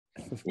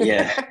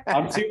Yeah.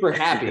 I'm super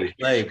happy.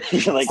 Like,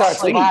 Like, Start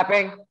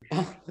slapping.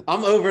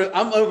 I'm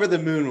over the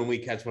moon when we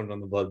catch one on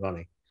the blood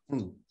bunny.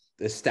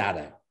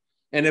 Ecstatic.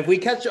 And if we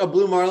catch a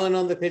blue marlin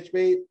on the pitch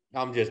bait,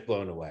 I'm just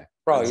blown away.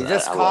 Bro, you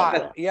just I love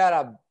caught. You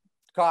had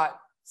caught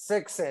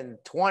 6 and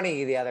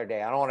 20 the other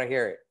day. I don't want to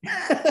hear it.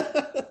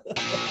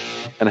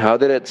 And how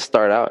did it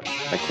start out?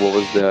 Like, what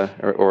was the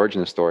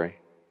origin story?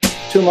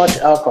 Too much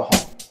alcohol.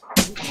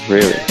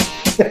 Really?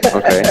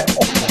 Okay.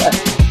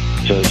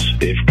 Says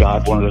if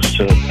God wanted us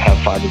to have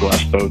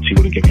fiberglass boats, he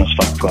would have given us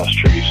fiberglass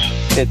trees.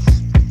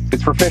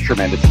 It's for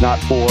fishermen. It's not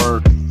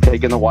for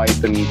taking the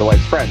wife and the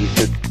wife's friends.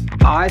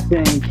 I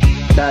think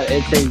that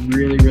it's a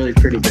really, really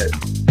pretty bit.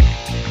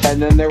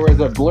 And then there was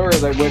a blur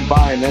that went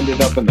by and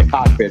ended up in the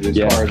cockpit, as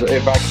far as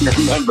if I can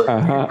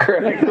remember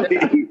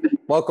correctly.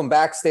 Welcome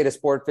back, State of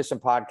Sport Fishing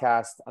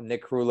Podcast. I'm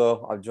Nick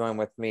Crulo. I've joined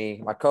with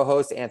me my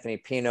co-host Anthony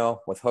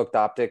Pino with Hooked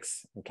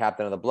Optics and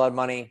captain of the Blood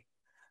Money.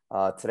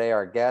 Today,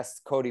 our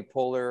guest Cody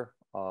Puller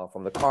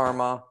from the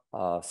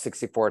Kaarmaa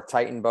 64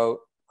 Titan boat.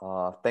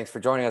 Thanks for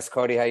joining us,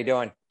 Cody. How you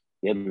doing?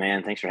 Good,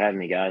 man. Thanks for having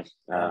me, guys.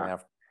 I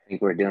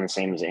think we're doing the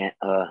same as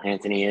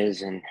Anthony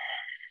is, and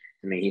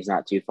I mean he's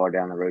not too far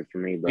down the road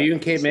from me. But are you in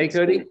Cape May,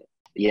 Cody?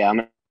 Yeah,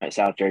 I'm at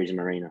South Jersey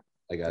Marina.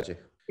 I got you.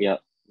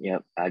 Yep.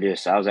 I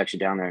was actually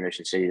down there in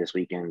Ocean City this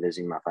weekend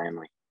visiting my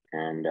family,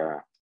 and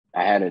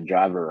I had a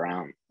driver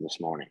around this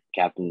morning.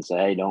 Captain said,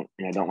 "Hey, don't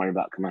worry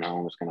about coming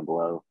home. It's going to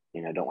blow.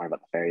 Don't worry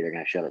about the ferry. They're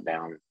going to shut it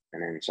down."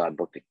 And then so I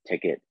booked a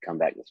ticket, come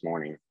back this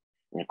morning,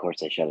 and of course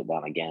they shut it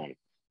down again.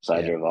 So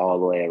I drove all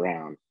the way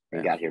around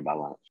and got here by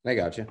lunch. I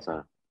got you.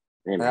 So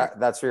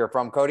that's where you're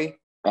from, Cody?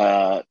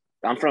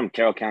 I'm from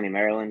Carroll County,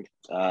 Maryland.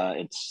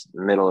 It's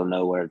middle of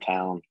nowhere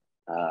town.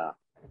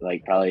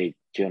 Like probably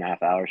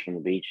 2.5 hours from the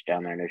beach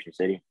down there in Ocean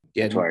City.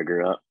 Yeah, that's where I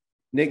grew up.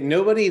 Nick,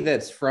 nobody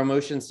that's from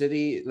Ocean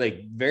City,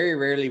 like very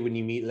rarely when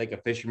you meet like a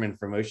fisherman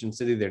from Ocean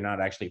City, they're not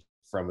actually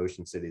from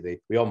Ocean City.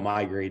 We all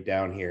migrate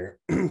down here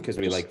because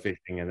we like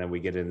fishing, and then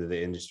we get into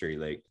the industry.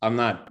 Like, I'm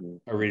not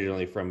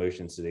originally from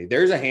Ocean City.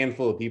 There's a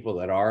handful of people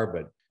that are,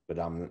 but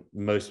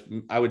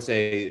I would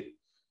say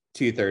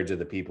 2/3 of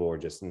the people are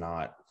just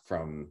not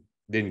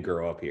didn't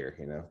grow up here,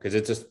 because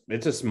it's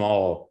a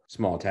small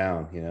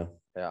town,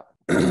 Yeah.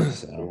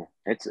 So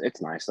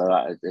it's nice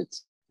though.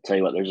 Tell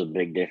you what, there's a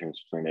big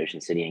difference between Ocean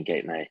City and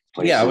Cape May.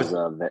 Let's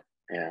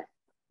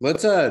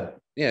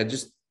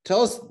just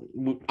tell us.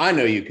 I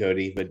know you,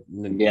 Cody, but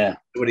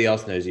nobody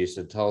else knows you.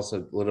 So tell us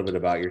a little bit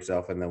about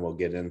yourself, and then we'll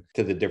get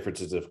into the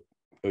differences of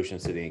Ocean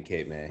City and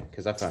Cape May,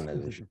 because I found that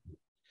interesting.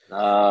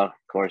 Of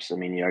course, I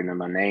mean you already know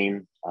my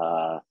name.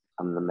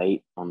 I'm the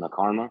mate on the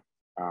Kaarmaa.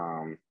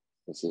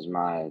 This is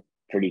my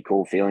pretty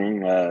cool feeling.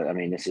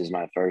 This is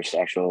my first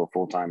actual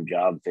full-time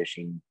job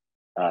fishing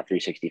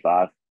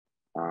 365.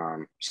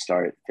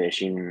 Started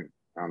fishing.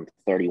 I'm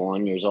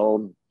 31 years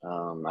old.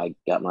 I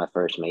got my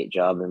first mate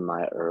job in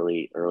my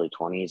early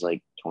 20s,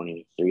 like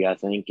 23, I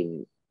think,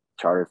 and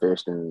charter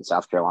fished in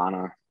South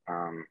Carolina,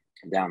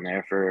 down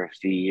there for a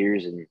few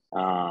years. And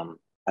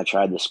I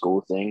tried the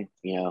school thing,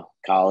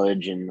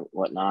 college and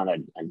whatnot.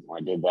 I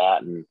did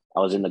that, and I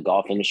was in the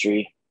golf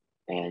industry,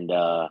 and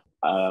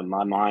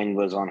my mind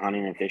was on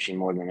hunting and fishing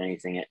more than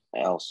anything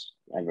else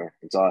ever.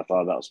 It's all I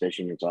thought about was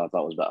fishing. It's all I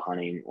thought was about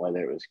hunting,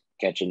 whether it was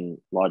catching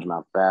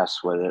largemouth bass,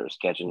 whether it was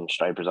catching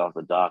stripers off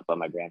the dock by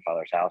my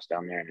grandfather's house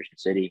down there in Ocean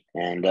City.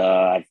 And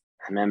I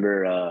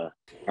remember I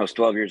was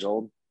 12 years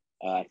old.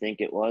 I think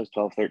it was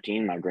 12,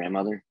 13. My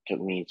grandmother took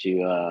me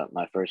to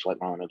my first White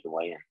Marlin open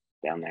weigh-in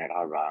down there at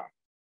Harbor Island.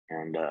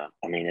 And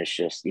it's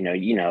just,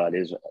 it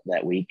is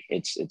that week.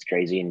 It's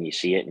crazy, and you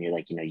see it and you're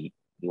like, you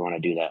want to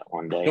do that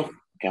one day.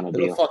 Kind of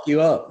deal. It'll fuck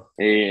you up.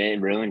 It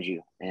ruins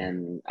you.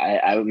 And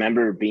I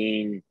remember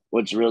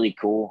what's really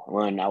cool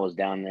when I was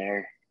down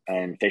there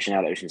and fishing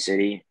out of Ocean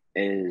City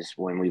is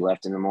when we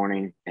left in the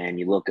morning and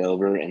you look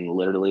over and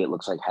literally it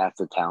looks like half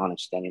the town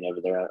is standing over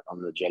there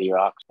on the jetty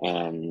rocks.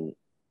 And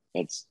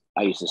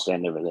I used to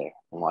stand over there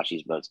and watch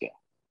these boats go.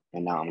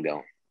 And now I'm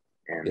going.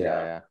 And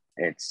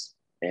it's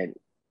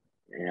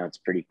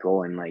pretty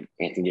cool. And like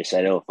Anthony just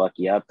said, it'll fuck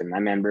you up. And I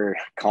remember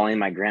calling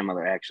my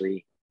grandmother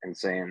actually and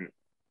saying,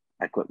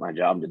 I quit my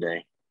job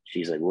today.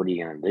 She's like, what are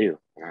you going to do?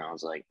 And I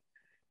was like,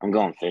 I'm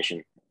going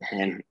fishing.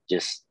 And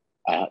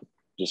I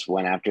just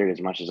went after it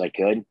as much as I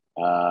could.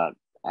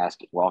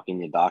 Walking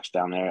the docks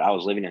down there. I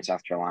was living in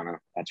South Carolina.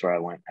 That's where I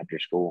went after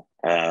school.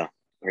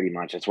 Pretty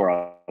much. That's where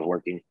I was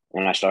working.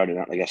 And I started,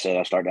 like I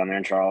said, down there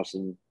in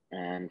Charleston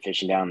and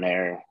fishing down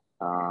there.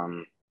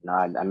 I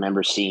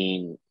remember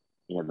seeing,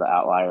 the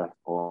outlier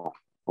or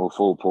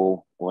full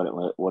pool, what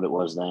it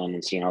was then,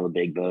 and seeing all the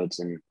big boats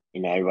and,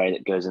 everybody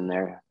that goes in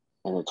there.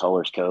 And the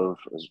Toller's Cove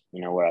was,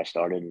 where I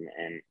started.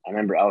 And I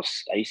remember I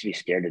used to be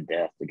scared to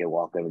death to go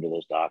walk over to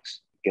those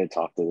docks, go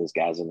talk to those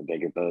guys in the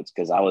bigger boats,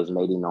 because I was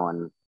mating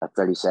on a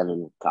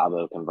 37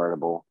 Cabo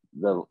convertible.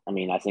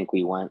 I think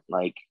we went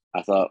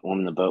I thought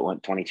when the boat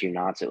went 22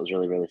 knots, it was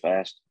really, really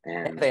fast.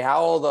 And Anthony,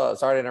 how old?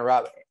 Sorry to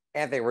interrupt.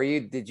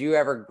 Anthony, did you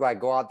ever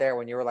go out there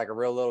when you were like a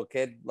real little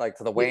kid,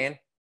 to the weigh-in?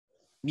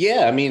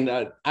 Yeah.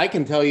 I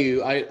can tell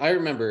you, I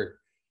remember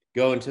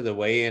going to the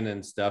weigh-in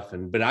and stuff.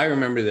 But I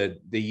remember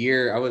the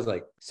year I was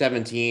like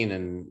 17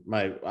 and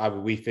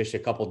we fished a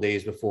couple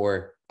days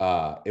before.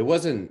 It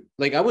wasn't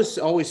like, I was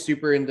always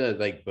super into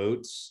like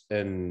boats,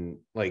 and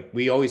like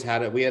we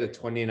had a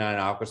 29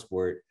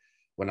 Aquasport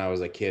when I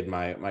was a kid.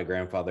 My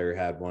grandfather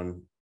had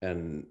one,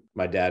 and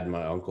my dad and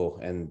my uncle,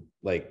 and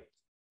like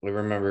I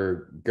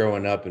remember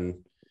growing up and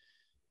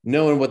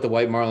knowing what the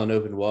White Marlin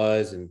Open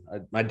was. And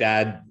my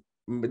dad,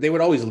 they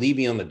would always leave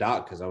me on the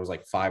dock because I was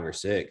like 5 or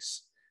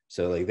 6.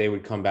 So like they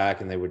would come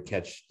back and they would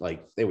catch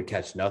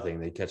nothing.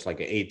 They'd catch like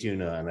an 8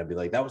 tuna, and I'd be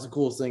like, that was the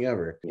coolest thing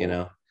ever, you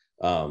know?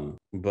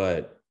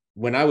 But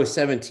when I was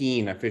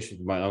 17, I fished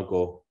with my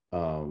uncle.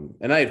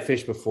 And I had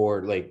fished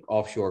before, like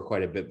offshore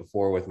quite a bit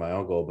before with my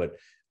uncle, but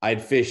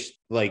I'd fished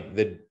like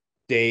the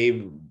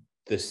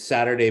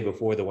Saturday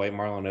before the White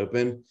Marlin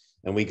Open.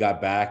 And we got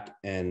back,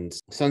 and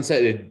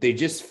sunset, they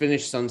just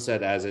finished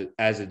sunset as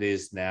it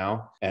is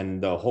now.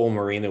 And the whole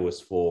marina was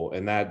full.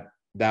 And that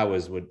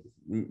was what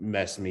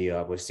messed me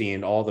up, was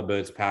seeing all the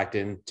boats packed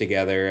in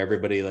together.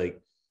 Everybody,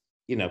 like,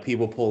 you know,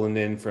 people pulling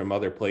in from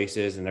other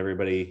places, and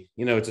everybody,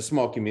 you know, it's a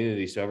small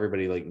community. So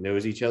everybody like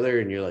knows each other,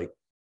 and you're like,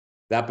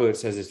 that boat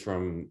says it's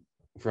from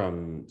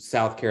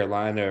South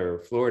Carolina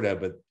or Florida,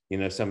 but you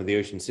know, some of the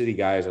Ocean City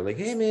guys are like,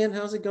 hey man,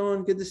 how's it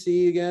going? Good to see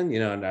you again. You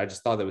know, and I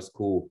just thought that was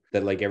cool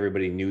that like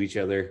everybody knew each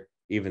other,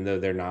 even though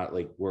they're not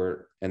like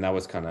and that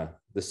was kind of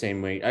the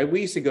same way. We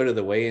used to go to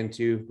the weigh-in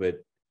too,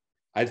 but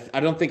I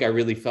don't think I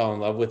really fell in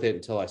love with it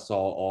until I saw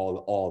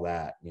all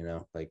that, you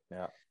know, like,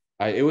 yeah.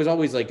 It was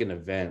always like an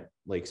event.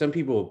 Like some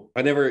people,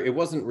 it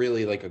wasn't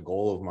really like a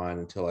goal of mine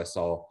until I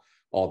saw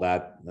all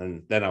that.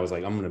 And then I was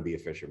like, I'm going to be a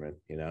fisherman,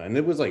 you know? And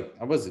it was like,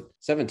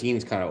 17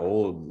 is kind of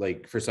old,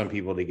 like for some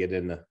people to get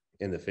in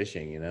the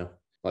fishing, you know,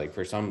 like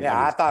for some.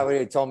 Yeah. I thought when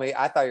you told me,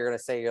 I thought you were going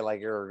to say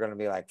you're going to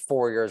be like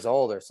 4 years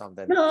old or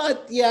something.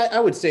 No, yeah,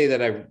 I would say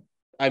that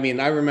I mean,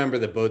 I remember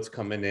the boats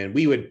coming in.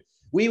 We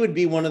would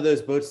be one of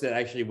those boats that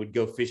actually would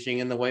go fishing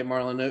in the White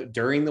Marlin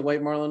during the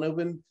White Marlin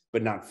Open,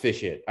 but not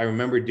fish it. I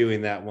remember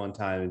doing that one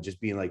time and just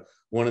being like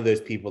one of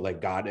those people that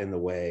got in the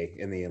way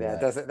in the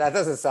inlet. That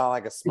doesn't sound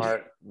like a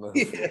smart move.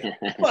 Yeah.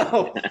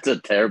 Well, that's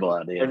a terrible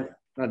idea.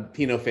 We're not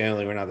Pinot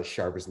family. We're not the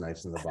sharpest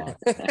knives in the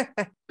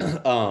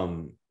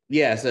box.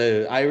 Yeah.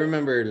 So I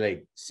remember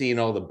like seeing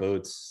all the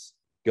boats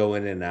go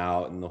in and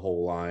out and the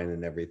whole line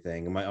and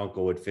everything. And my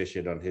uncle would fish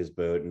it on his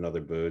boat and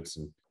other boats.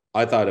 And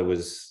I thought it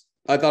was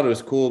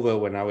cool, but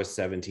when I was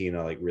 17,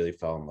 I like really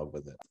fell in love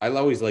with it. I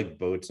always liked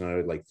boats and I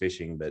would like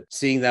fishing, but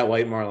seeing that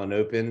White Marlin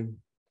Open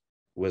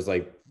was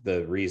like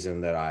the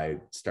reason that I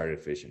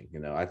started fishing. You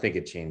know, I think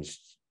it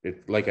changed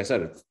it. Like I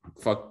said, it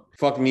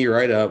fucked me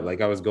right up. Like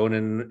I was going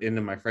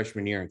into my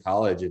freshman year in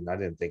college, and I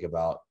didn't think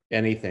about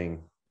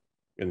anything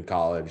in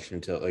college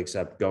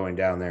except going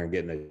down there and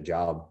getting a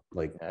job.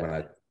 Like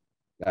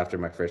after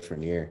my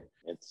freshman year,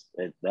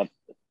 that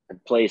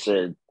place,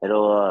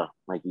 it'll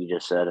like you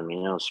just said, I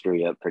mean, it'll screw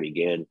you up pretty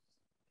good.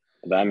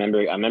 But I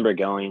remember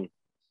going,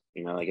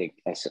 you know, like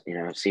you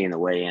know, seeing the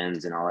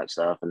weigh-ins and all that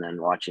stuff, and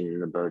then watching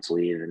the boats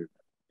leave and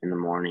in the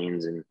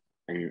mornings, and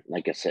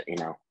like I said, you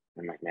know,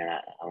 I'm like, man,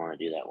 I want to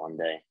do that one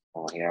day.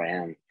 Well, here I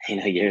am, you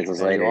know, years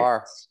later. You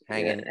are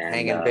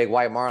hanging big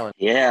White Marlin.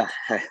 Yeah,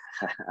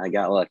 I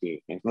got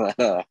lucky.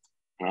 But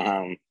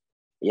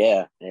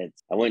yeah, I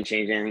wouldn't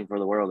change anything for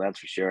the world, that's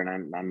for sure.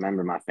 And I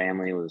remember my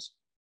family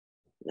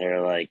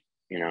they're like,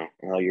 you know,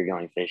 oh, you're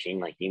going fishing,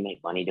 like, do you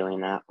make money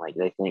doing that? Like,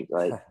 they think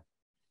like, I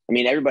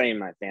mean, everybody in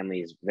my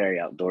family is very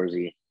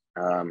outdoorsy.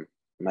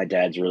 My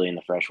dad's really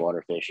into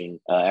freshwater fishing.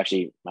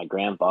 Actually, my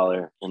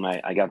grandfather and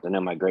I got to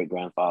know my great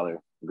grandfather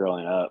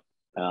growing up.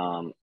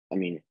 I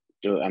mean,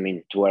 to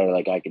where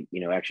like I could, you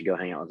know, actually go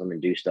hang out with him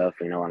and do stuff,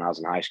 you know, when I was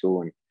in high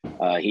school.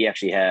 And he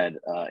actually had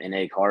an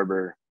Egg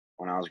Harbor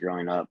when I was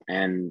growing up,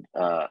 and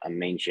a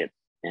main ship.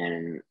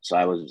 And so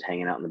I was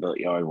hanging out in the boat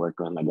yard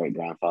working with my great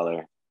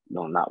grandfather.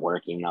 No, not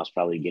working. I was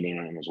probably getting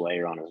in his way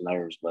or on his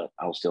nerves, but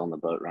I was still in the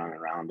boat running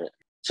around it.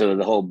 So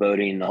the whole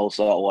boating, the whole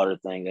saltwater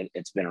thing,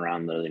 it's been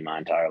around literally my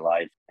entire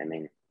life. I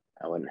mean,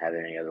 I wouldn't have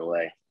it any other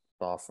way.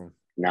 Awesome.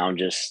 Now I'm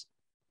just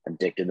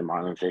addicted to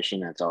marlin fishing.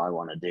 That's all I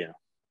want to do.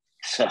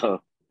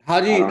 So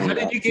how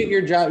did you get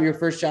your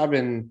first job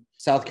in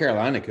South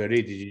Carolina,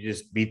 Cody? Did you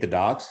just beat the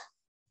docks?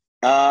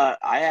 I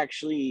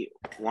actually,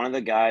 one of the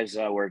guys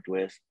I worked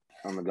with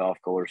on the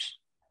golf course,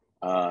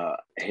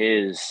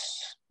 his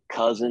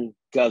cousin,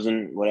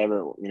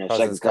 whatever, you know,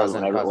 second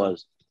cousin, whatever it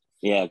was.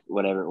 Yeah,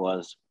 whatever it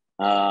was.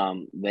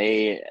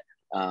 They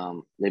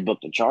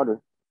booked a charter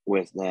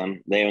with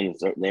them. They're in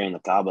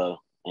the Cabo,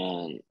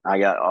 and I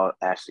got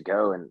asked to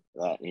go, and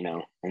you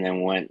know, and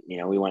then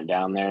we went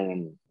down there,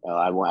 and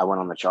I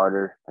went on the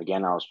charter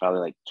again. I was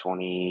probably like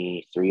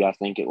 23, I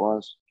think it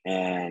was,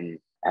 and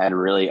I had a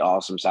really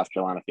awesome South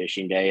Carolina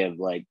fishing day of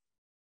like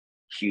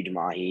huge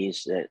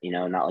mahis that, you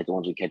know, not like the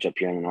ones we catch up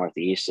here in the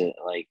Northeast that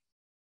like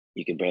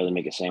you could barely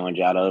make a sandwich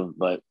out of,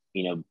 but,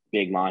 you know,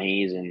 big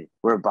mahis. And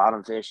we're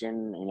bottom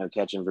fishing, you know,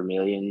 catching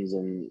vermilions,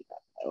 and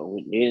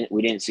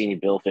we didn't see any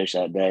billfish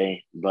that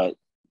day, but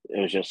it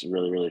was just a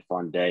really, really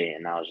fun day.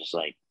 And I was just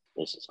like,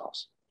 this is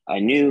awesome. I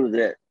knew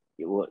that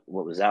what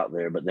was out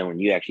there, but then when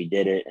you actually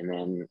did it, and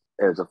then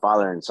there was a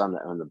father and son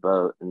that owned the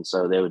boat, and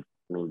so they would,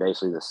 I mean,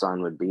 basically the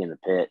son would be in the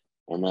pit,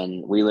 and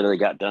then we literally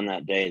got done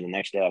that day. The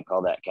next day, I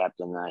called that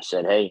captain and I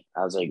said, "Hey,"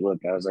 I was like, "Look,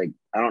 I was like,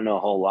 I don't know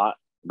a whole lot,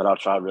 but I'll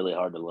try really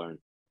hard to learn.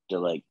 To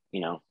like,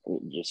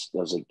 just I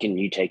was like, can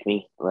you take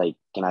me? Like,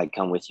 can I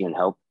come with you and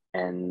help?"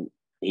 And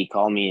he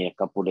called me a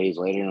couple of days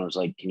later and was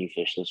like, "Can you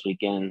fish this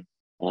weekend?"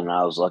 And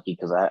I was lucky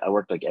because I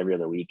worked like every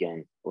other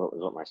weekend.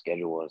 What my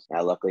schedule was.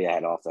 And luckily I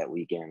had off that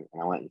weekend,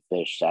 and I went and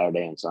fished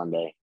Saturday and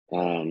Sunday.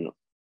 And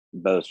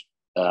both,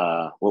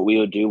 what we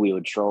would do, we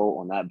would troll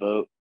on that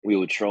boat. We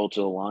would troll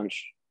till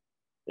lunch.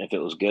 If it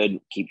was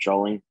good, keep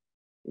trolling,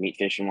 meat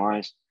fishing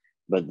wise.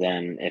 But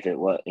then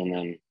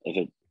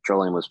if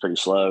trolling was pretty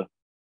slow,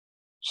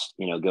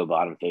 go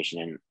bottom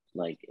fishing. And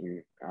like,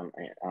 I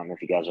don't know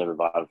if you guys ever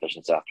bottom fish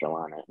in South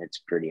Carolina. It's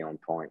pretty on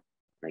point.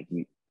 Like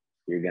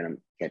you're going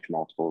to catch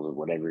multiples of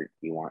whatever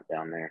you want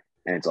down there.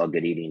 And it's all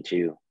good eating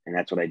too. And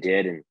that's what I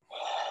did. And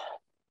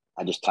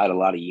I just tied a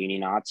lot of uni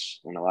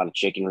knots and a lot of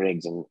chicken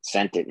rigs and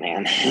sent it,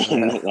 man.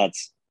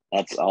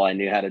 That's all I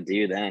knew how to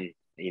do then.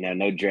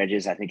 No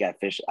dredges. I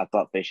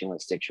thought fishing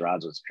with 6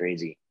 rods was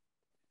crazy.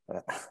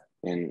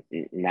 And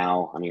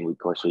now, I mean, of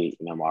course, we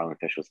marlin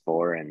fish with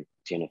 4 and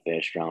tuna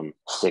fish from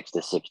 6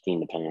 to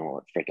 16, depending on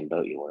what freaking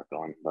boat you work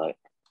on. But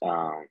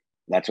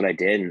that's what I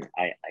did. And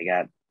I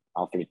got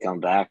offered to come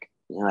back.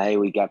 Hey,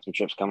 we got some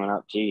trips coming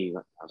up too.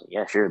 I was like,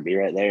 yeah, sure, be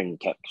right there. And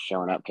kept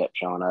showing up.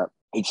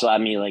 He'd slap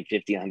me like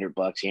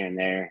 $50-$100 here and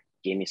there,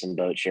 gave me some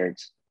boat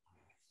shirts.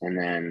 And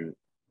then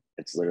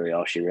it's literally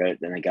all she wrote.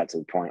 Then it got to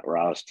the point where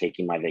I was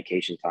taking my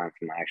vacation time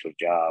from my actual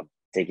job,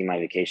 taking my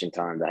vacation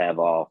time to have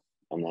off,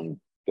 and then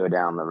go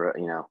down the road,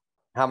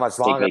 How much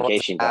longer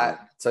was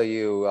that till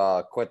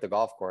you quit the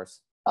golf course?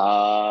 It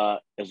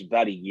was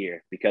about a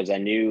year, because I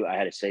knew I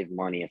had to save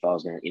money if I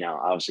was going to,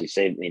 obviously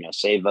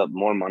save up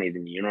more money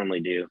than you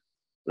normally do.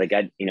 Like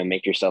I'd,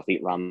 make yourself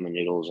eat ramen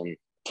noodles and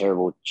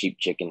terrible cheap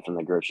chicken from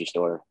the grocery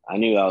store. I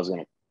knew I was going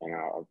to,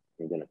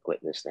 I'm going to quit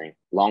this thing.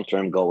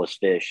 Long-term goal was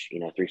fish,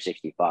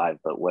 365.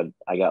 But when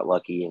I got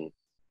lucky and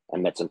I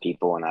met some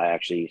people, and I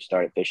actually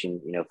started fishing,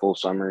 full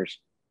summers.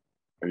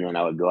 And then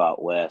I would go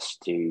out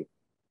west to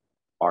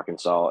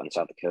Arkansas and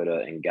South Dakota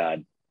and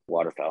guide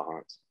waterfowl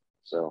hunts.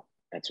 So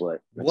that's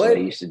what I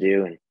used to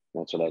do. And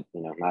that's what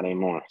not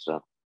anymore.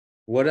 So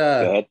what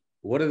are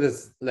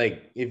this,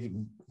 like, if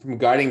from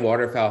guiding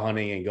waterfowl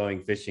hunting and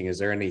going fishing, is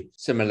there any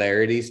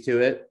similarities to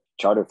it?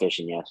 Charter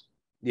fishing, yes.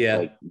 Yeah.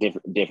 Like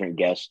different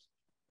guests.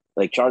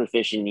 Like charter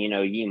fishing,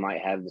 you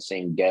might have the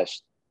same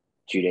guest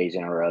 2 days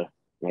in a row,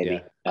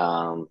 maybe.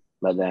 Yeah.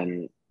 But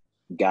then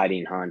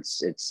guiding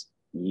hunts,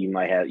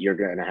 you're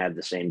going to have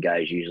the same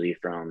guys usually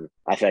from,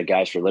 I've had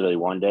guys for literally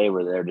one day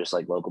where they're just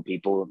like local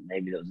people,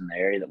 maybe that was in the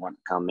area that want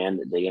to come in,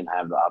 that they didn't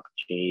have the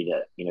opportunity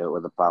to,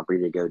 with the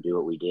property to go do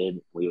what we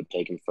did. We would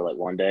take them for like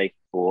one day,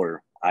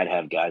 or I'd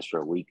have guys for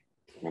a week.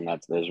 And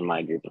those are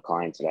my group of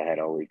clients that I had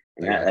all week.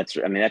 And that's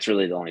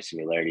really the only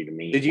similarity to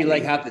me. Did you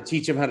have to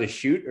teach them how to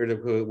shoot,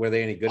 or were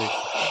they any good at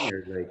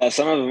shooting?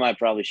 Some of them I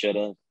probably should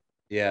have.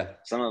 Yeah.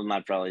 Some of them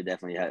I probably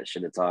definitely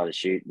should have taught how to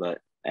shoot,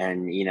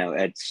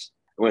 it's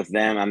with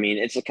them. I mean,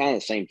 it's the kind of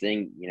the same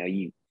thing.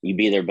 You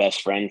be their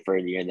best friend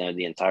for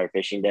the entire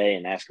fishing day,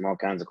 and ask them all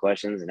kinds of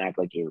questions and act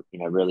like you're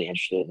really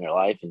interested in their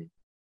life and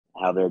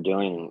how they're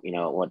doing,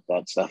 and what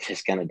that stuff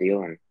is kind of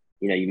deal. And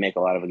you make a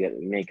lot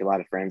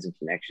of friends and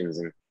connections.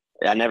 And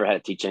I never had to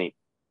teach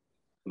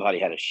anybody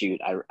how to shoot.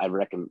 I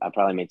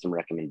probably made some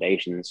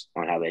recommendations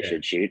on how they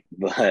should shoot,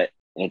 but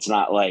it's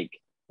not like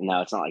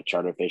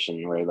charter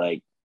fishing where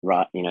like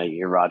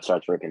your rod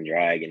starts ripping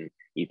drag and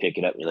you pick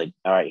it up and you're like,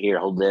 all right, here,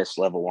 hold this,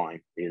 level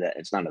line, do that.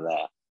 It's none of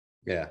that.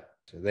 Yeah.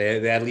 So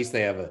they at least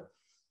they have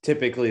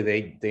typically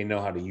they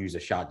know how to use a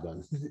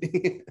shotgun.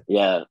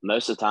 Yeah.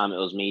 Most of the time it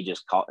was me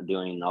just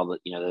doing all the,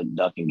 the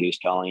duck and goose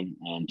calling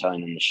and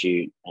telling them to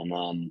shoot. And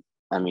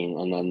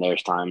then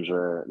there's times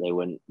where they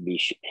wouldn't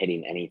be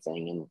hitting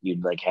anything, and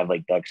you'd have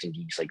ducks and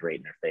geese right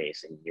in their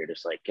face, and you're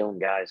just like, kill them,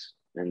 guys.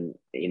 And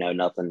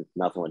nothing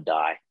would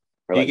die.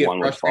 Or you get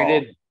one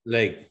frustrated,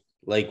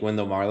 like when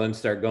the marlins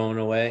start going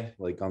away,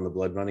 like on the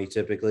blood money,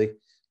 typically,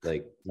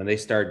 like when they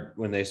start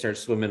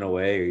swimming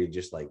away, or you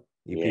just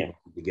people need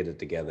to get it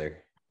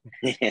together.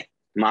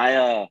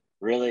 My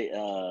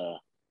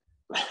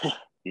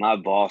my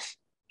boss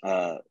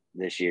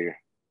this year,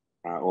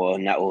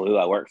 who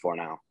I work for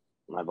now,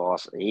 my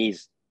boss,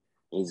 he's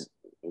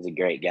a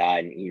great guy,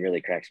 and he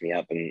really cracks me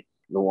up. And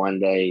the one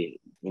day,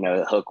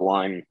 hook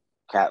one,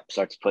 Cap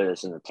starts to put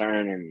us in the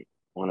turn, and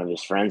one of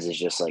his friends is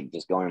just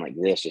going like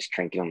this, just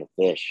cranking on the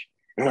fish.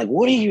 And I'm like,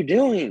 what are you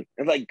doing?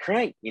 They're like,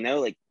 crank,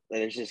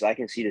 there's just, I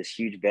can see this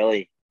huge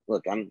belly.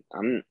 Look, I'm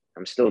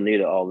still new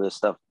to all this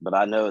stuff, but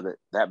I know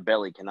that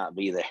belly cannot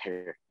be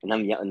there.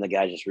 And the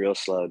guy's just real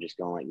slow, just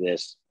going like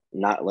this.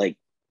 Not like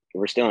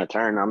we're still in a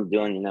turn. I'm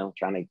doing,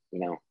 trying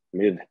to,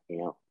 move,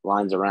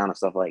 lines around and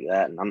stuff like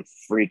that. And I'm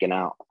freaking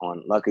out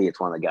luckily it's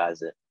one of the guys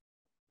that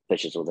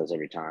fishes with us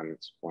every time.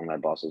 It's one of my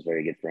boss's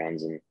very good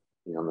friends, and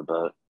on the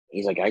boat.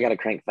 he's like, I got to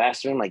crank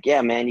faster. I'm like,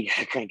 yeah, man, you got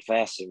to crank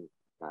faster.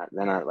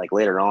 Then I like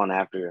later on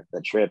after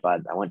the trip, I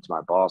went to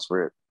my boss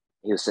where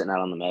he was sitting out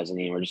on the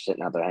mezzanine. We're just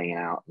sitting out there hanging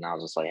out. And I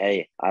was just like,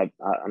 hey,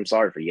 I'm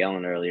sorry for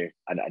yelling earlier.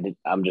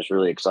 I'm just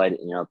really excited.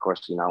 You know, of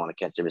course, you know, I want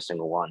to catch every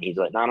single one. He's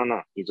like,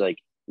 no. He's like,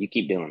 you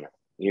keep doing it.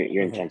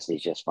 Your intensity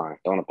is just fine.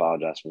 Don't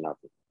apologize for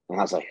nothing. And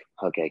I was like,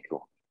 okay,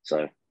 cool.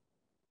 So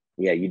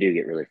yeah, you do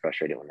get really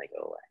frustrated when they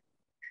go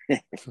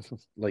away.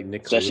 Like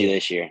Nick, especially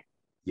this year.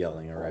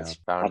 Yelling around.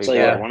 I'll tell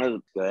you what, one of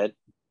the good.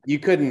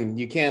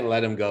 You can't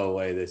let him go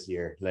away this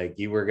year. Like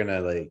you were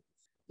gonna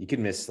you could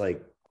miss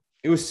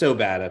it was so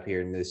bad up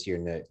here in this year,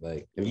 Nick.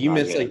 Like if you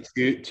missed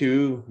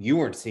two, you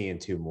weren't seeing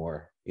two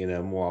more, you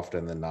know, more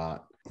often than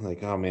not.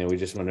 Like, oh man, we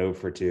just went over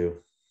for two.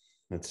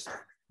 That's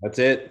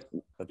it.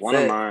 One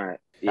of my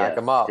Pack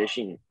them up.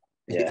 Fishing.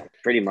 Yeah,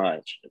 pretty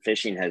much.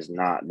 Fishing has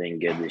not been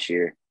good this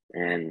year.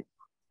 And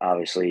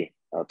obviously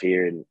up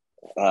here,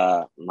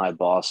 my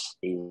boss,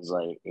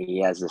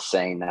 he has this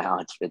saying now.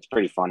 It's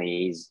pretty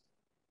funny. He's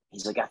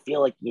like, I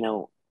feel like, you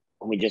know,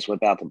 when we just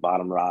whip out the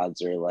bottom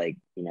rods or like,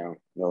 you know,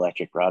 the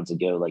electric rods that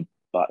go like,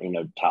 you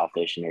know, tile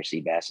fishing or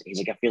sea bass. He's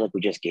like, I feel like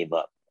we just gave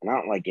up. And I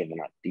don't like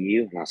giving up. Do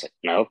you? And I was like,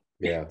 no.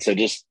 Yeah. So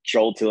just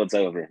troll till it's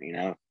over, you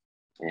know.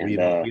 And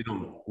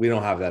we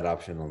don't have that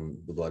option on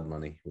the Blood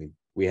Money.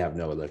 We have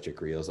no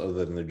electric reels other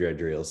than the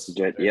dredge reels.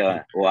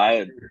 Yeah. Well,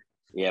 I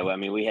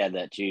mean, we had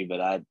that too, but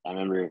I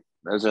remember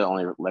those are the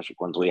only electric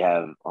ones we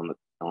have on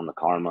the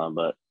Kaarmaa.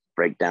 But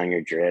break down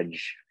your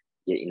dredge,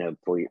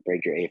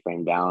 break your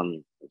A-frame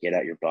down, get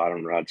out your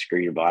bottom rod, screw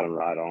your bottom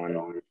rod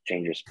on,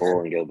 change your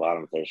spool, and go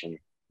bottom fishing.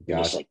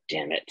 Just like,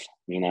 damn it,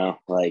 you know,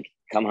 like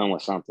come home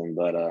with something.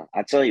 But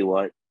I tell you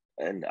what,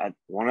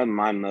 one of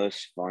my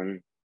most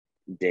fun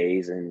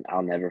days, and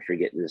I'll never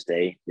forget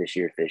this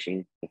year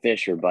fishing. The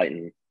fish were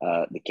biting.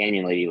 The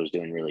Canyon Lady was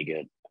doing really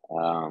good.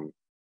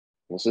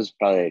 This is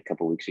probably a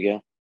couple weeks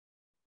ago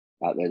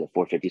out there, the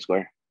 450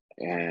 square.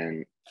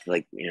 And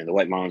like, you know, the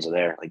White Marlins are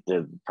there. Like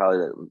they're probably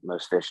the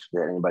most fish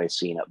that anybody's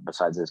seen up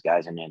besides those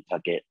guys in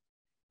Nantucket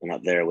and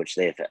up there, which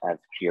I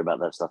hear about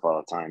that stuff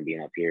all the time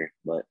being up here.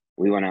 But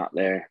we went out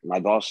there. My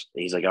boss,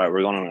 he's like, all right,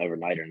 we're going on an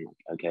overnighter. And I'm like,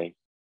 okay.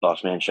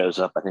 Boss man shows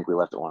up. I think we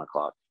left at 1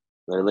 o'clock.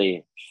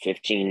 Literally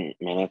 15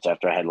 minutes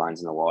after I had lines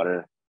in the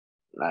water,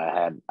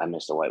 I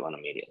missed the white one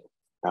immediately.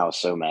 I was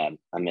so mad.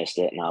 I missed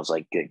it. And I was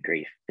like, good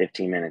grief.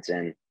 15 minutes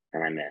in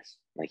and I missed.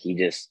 Like he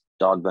just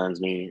dog bones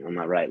me on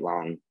my right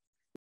long.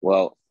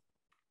 Well,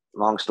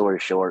 long story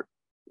short,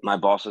 my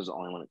boss was the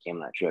only one that came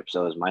on that trip.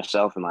 So it was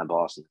myself and my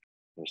boss.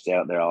 We stay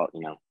out there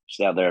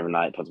stay out there every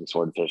night, put some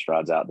swordfish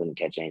rods out, didn't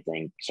catch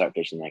anything, start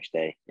fishing the next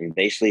day. And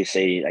basically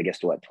say, I guess,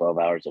 12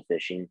 hours of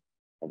fishing,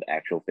 of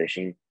actual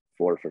fishing,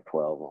 4 for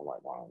 12 on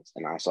White Marlins.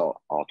 And I saw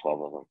all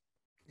 12 of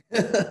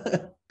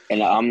them.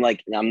 And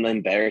I'm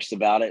embarrassed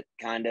about it,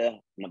 kind of,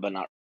 but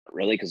not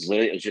really, because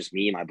literally it was just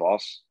me and my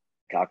boss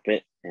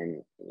cockpit,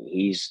 and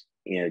he's,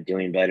 you know,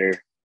 doing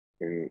better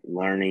and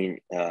learning.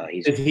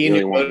 He's Is he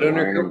really wanting to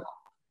learn.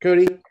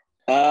 Cody?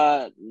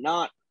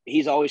 Not.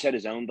 He's always had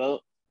his own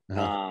boat.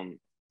 Uh-huh.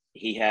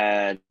 He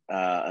had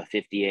a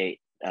 58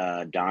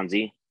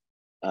 Donzi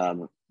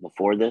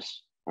before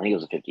this. I think it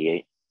was a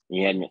 58.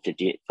 He had a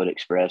 58-foot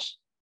Express.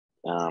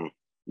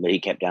 But he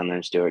kept down there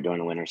in Stewart during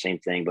the winter, same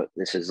thing. But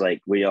this is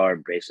like, we are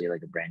basically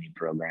like a brand new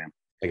program.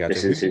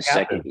 This is his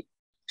second.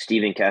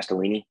 Steven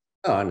Castellini.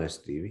 Oh, I know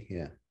Stevie.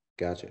 Yeah,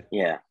 gotcha.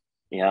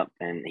 Yeah,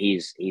 and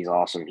he's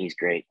awesome. He's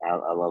great. I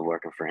love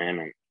working for him,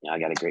 and you know, I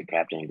got a great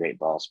captain and great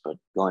boss. But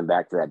going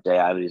back to that day,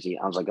 I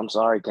was like, I'm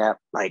sorry, Cap.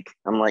 Like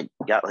I'm like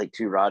got like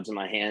 2 rods in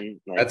my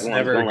hand. Like, that's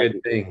never a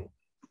good thing.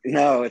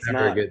 No, it's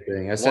never not a good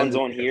thing. One's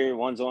on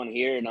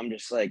here, and I'm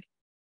just like,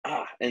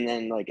 and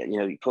then like, you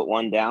know, you put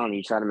one down and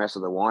you try to mess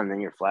with the one, then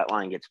your flat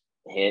line gets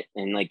hit,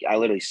 and like I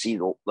literally see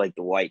the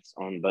whites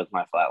on both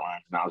my flat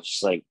lines, and I was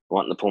just like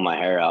wanting to pull my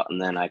hair out,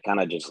 and then I kind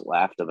of just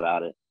laughed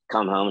about it.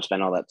 Come home,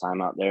 spend all that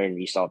time out there, and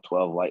you saw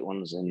 12 white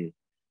ones, and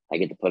I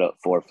get to put up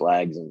 4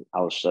 flags, and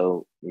I was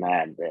so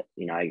mad that,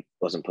 you know, I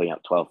wasn't putting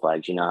up 12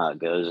 flags. You know how it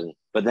goes.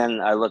 But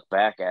then I look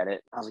back at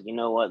it, I was like, you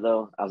know what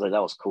though? I was like,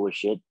 that was cool as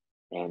shit,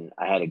 and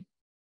I had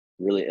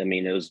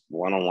it was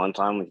one-on-one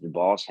time with the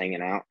boss,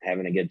 hanging out,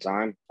 having a good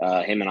time.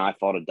 Him and I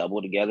fought a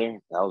double together.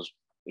 That was,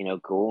 you know,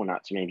 cool.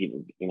 Not too many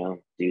people, you know,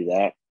 do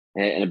that.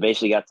 And it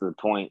basically got to the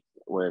point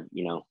where,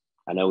 you know,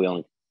 I know we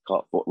only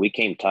caught 4. We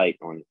came tight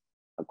on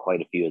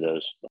quite a few of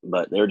those,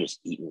 but they were just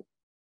eating.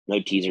 No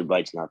teaser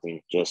bites,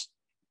 nothing. Just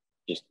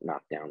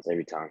knockdowns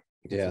every time.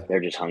 Yeah. They're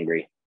just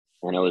hungry.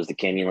 And it was the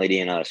Canyon Lady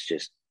and us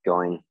just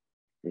going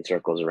in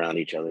circles around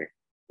each other.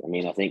 I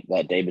mean, I think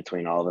that day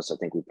between all of us, I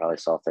think we probably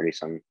saw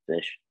 30-some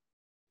fish.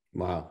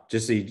 Wow.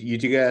 Just you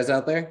 2 guys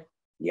out there?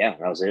 Yeah,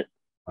 that was it.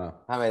 Wow.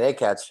 How many they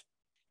catch?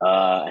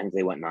 I think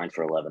they went 9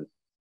 for 11.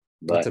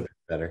 But that's a bit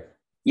better.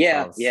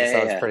 Yeah,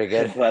 sounds pretty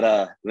good.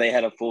 But they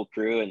had a full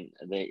crew, and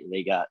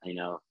they got, you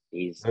know,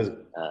 he's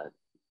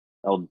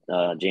old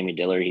Jamie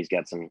Diller. He's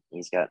got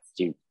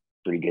 2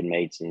 pretty good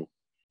mates and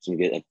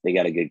they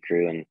got a good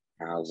crew. And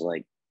I was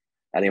like,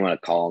 I didn't want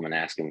to call him and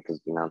ask him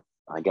because, you know,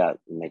 I got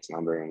Nick's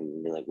number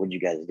and be like, what'd you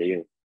guys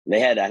do? They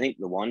had, I think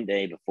the one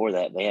day before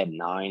that, they had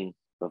 9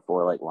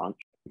 before like lunch.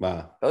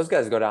 Wow. Those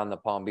guys go down to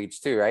Palm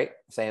Beach too, right?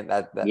 Saying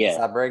that Yeah.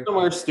 that brig.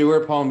 Somewhere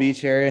Stewart, Palm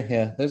Beach area.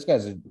 Yeah, those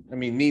guys are, I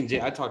mean,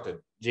 I talked to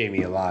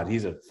Jamie a lot.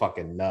 He's a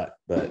fucking nut,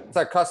 but It's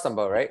a custom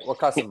boat, right? What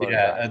custom boat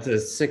yeah, is that?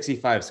 that's a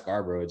 65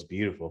 Scarborough. It's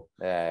beautiful.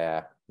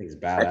 Yeah. It's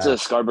That's a badass.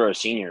 Scarborough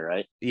Senior,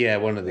 right? Yeah,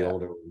 one of the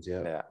older ones.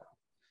 Yeah. Yeah.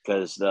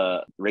 Because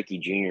the Ricky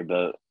Jr.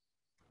 boat,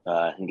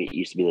 I think it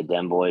used to be the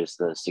Dem Boys.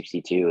 The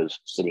 62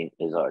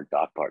 is our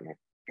dock partner,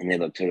 and they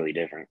look totally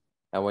different.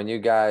 And when you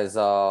guys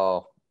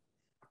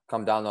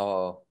come down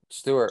to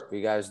Stewart,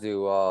 you guys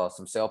do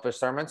some sailfish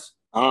tournaments?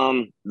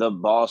 The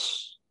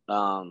boss,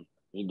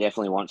 he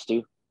definitely wants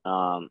to,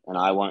 and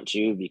I want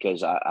to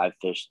because I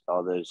fished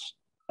all those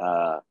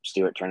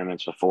Stewart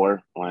tournaments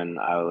before when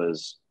I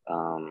was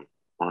on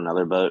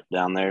another boat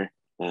down there,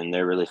 and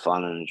they're really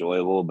fun and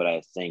enjoyable. But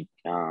I think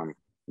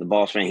the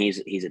boss man,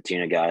 he's a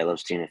tuna guy,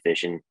 loves tuna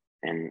fishing,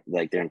 and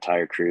like their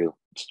entire crew,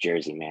 it's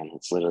Jersey, man.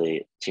 It's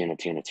literally tuna,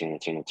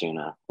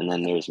 and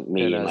then there's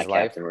me Tuna and my is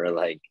life. captain. We're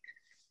like,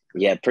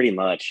 yeah, pretty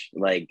much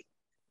like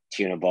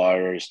tuna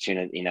bars,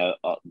 tuna,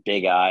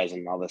 big eyes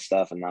and all this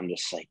stuff. And I'm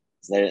just like,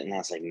 and I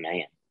was like,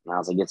 man, and I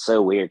was like, it's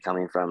so weird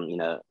coming from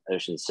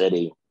Ocean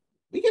City.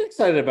 We get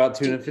excited about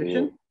tuna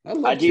fishing.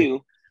 I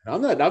do.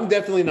 I'm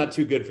definitely not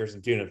too good for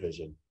some tuna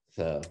fishing.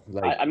 So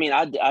like, I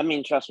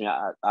mean, trust me,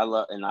 I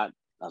love, and I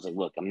was like,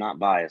 look, I'm not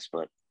biased,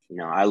 but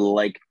I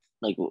like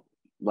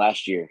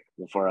last year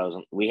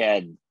we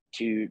had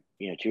two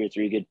or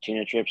three good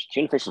tuna trips.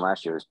 Tuna fishing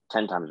last year was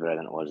 10 times better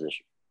than it was this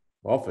year.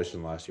 Ball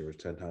fishing last year was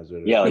 10 times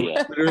better. Yeah.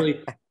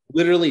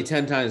 literally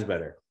 10 times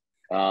better.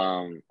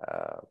 Man.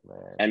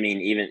 I mean,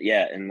 even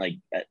and like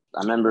I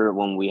remember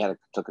when we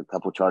took a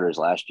couple charters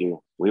last year,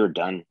 we were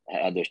done.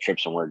 Had those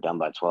trips and we're done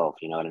by 12.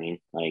 You know what I mean?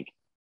 Like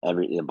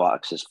the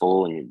box is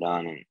full and you're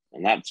done,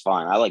 and that's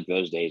fine. I like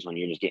those days when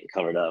you're just getting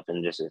covered up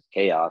and just it's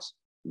chaos.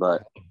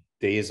 But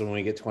days when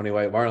we get 20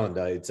 White Marlin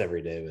diets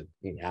every day, but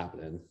it ain't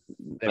happening.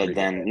 But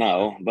then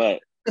no, but.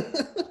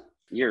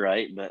 You're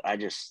right, but I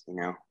just,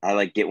 I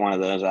like get one of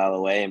those out of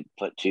the way and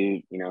put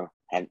 2,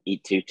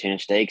 eat 2 tuna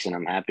steaks and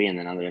I'm happy. And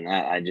then other than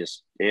that, I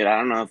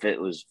don't know if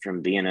it was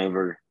from being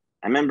over.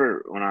 I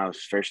remember when I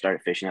was first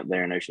started fishing up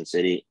there in Ocean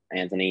City,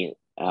 Anthony,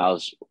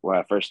 and where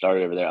I first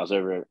started over there. I was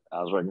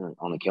working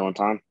on the Killing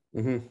Time,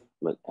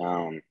 but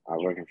I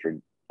was working for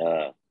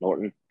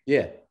Norton.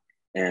 Yeah,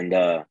 and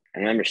I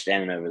remember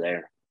standing over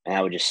there. And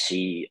I would just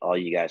see all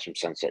you guys from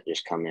Sunset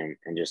just come in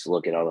and just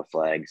look at all the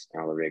flags and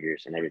all the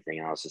riggers and everything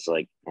else. It's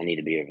like, I need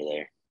to be over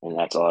there. And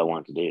that's all I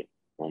want to do.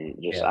 And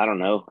just, I don't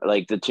know,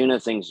 like the tuna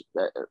things,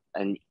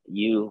 and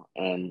you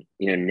and,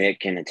 Nick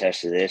can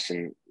attest to this.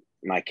 And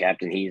my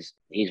captain, he's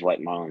White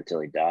Marlin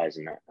until he dies.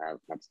 And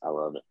I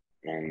love it.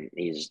 And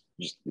he's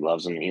just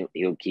loves them.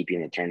 He'll keep you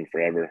in the turn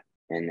forever.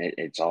 And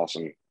it's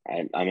awesome.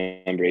 I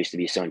remember I used to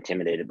be so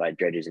intimidated by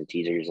dredges and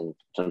teasers, and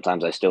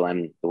sometimes I still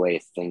am the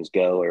way things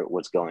go or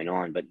what's going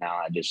on. But now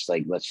I just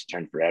like, let's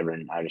turn forever,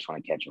 and I just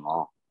want to catch them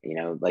all.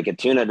 Like a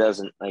tuna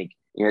doesn't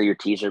your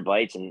teaser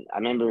bites. And I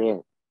remember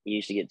you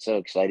used to get so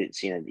excited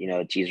seeing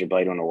a teaser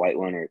bite on a white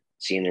one, or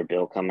seeing their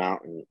bill come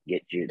out and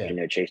get you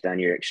chase down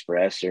your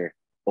express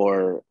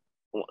or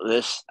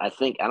this. I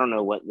don't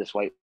know what this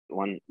white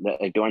one,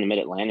 like during the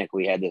MidAtlantic,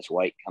 we had this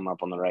white come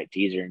up on the right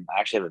teaser, and I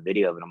actually have a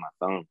video of it on my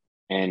phone.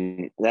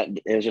 And that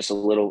it was just a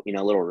little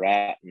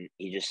rat, and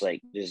he just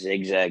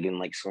zigzagging,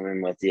 like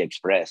swimming with the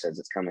express as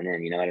it's coming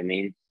in. You know what I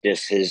mean?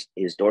 Just his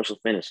dorsal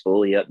fin is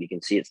fully up. You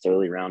can see it's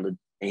totally rounded,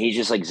 and he's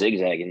just like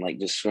zigzagging, like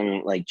just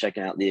swimming, like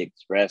checking out the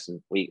express.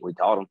 And we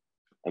caught him.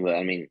 But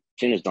I mean,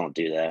 tunas don't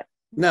do that.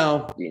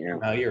 No,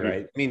 no, you're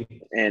right. I mean,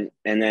 and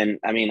then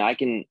I mean, I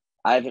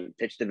haven't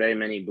pitched to very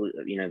many blue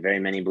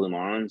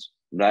marlins,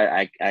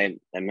 but I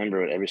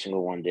remember what every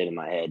single one did in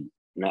my head.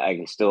 And I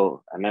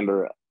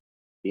remember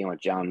being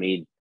with John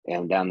Mead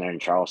and down there in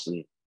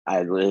Charleston. I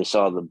really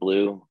saw the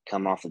blue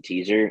come off the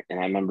teaser, and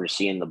I remember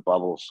seeing the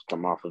bubbles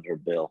come off of her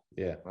bill.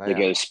 Yeah. To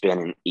go spin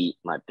and eat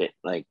my pit.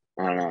 Like,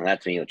 I don't know,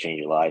 that to me will change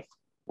your life.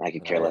 I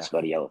could care less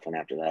about a yellowfin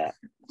after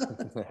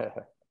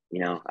that.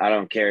 I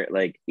don't care.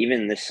 Like,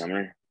 even this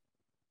summer,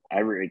 I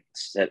really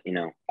said,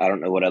 I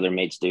don't know what other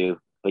mates do,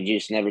 but you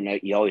just never know.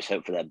 You always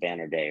hope for that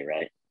banner day,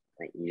 right?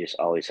 Like, you just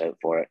always hope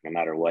for it, no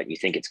matter what. You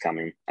think it's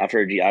coming. I've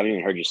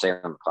even heard you say on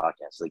the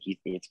podcast, like,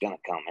 it's gonna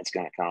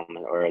come,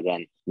 or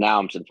then now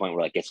I'm to the point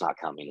where like it's not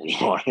coming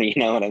anymore. You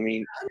know what I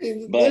mean?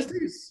 But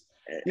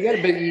you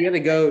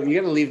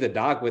gotta leave the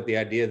dock with the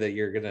idea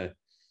that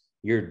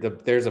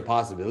there's a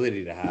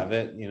possibility to have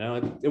it.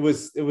 It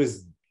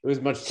was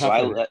much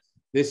tougher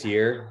this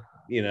year.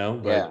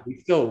 But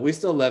we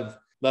still left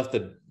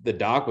the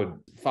dock with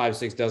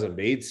 5-6 dozen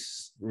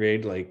baits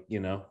rigged. Like,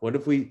 what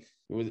if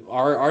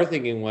our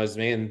thinking was,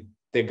 man,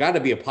 they've got to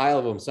be a pile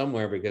of them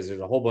somewhere, because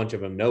there's a whole bunch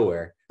of them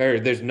nowhere.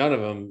 There's none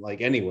of them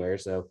like anywhere.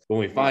 So when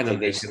we find them,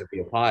 there's going to be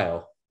a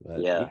pile. But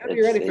you got to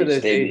be ready for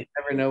this. You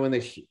never know when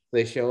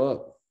they show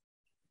up.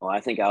 Well,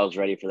 I think I was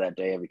ready for that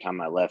day every time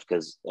I left,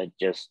 because it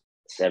just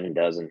 7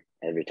 dozen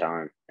every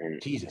time.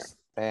 And Jesus,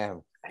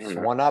 damn,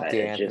 one up to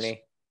you,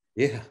 Anthony.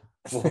 Yeah.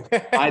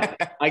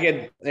 I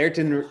get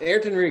Ayrton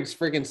rigs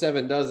freaking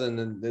 7 dozen,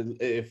 and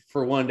if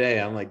for one day,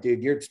 I'm like,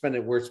 dude, we're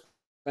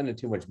spending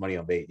too much money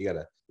on bait. You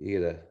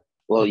gotta.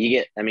 Well, you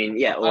get, I mean,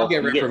 yeah, well,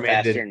 get you get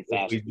reprimanded faster and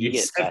faster. You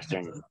get faster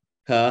and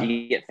huh?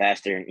 you get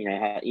faster, and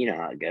you know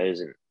how it goes.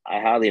 And I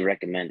highly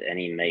recommend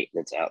any mate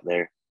that's out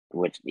there,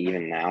 which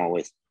even now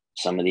with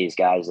some of these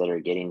guys that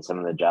are getting some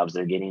of the jobs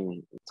they're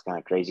getting, it's kind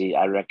of crazy.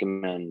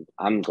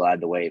 I'm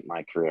glad the way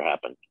my career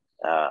happened,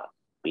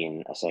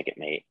 being a second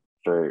mate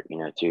for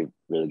 2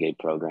 really good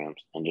programs,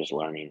 and just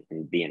learning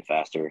and being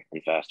faster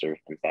and faster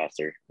and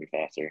faster and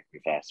faster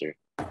and faster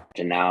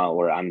to now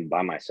where I'm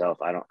by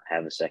myself. I don't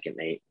have a second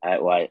mate.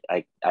 I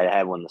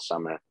had one this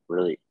summer,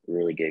 really,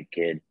 really good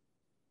kid.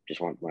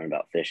 Just wanted to learn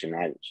about fishing.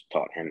 I just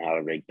taught him how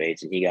to rig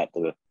baits, and he got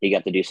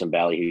to do some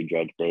ballyhoo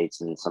dredge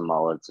baits and some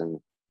mullets and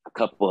a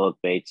couple hook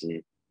baits,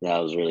 and that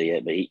was really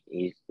it. But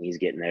he's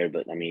getting there.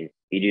 But I mean,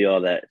 you do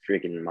all that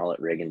freaking mullet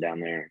rigging down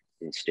there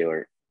in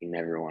Stewart, you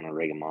never want to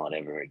rig a mullet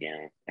ever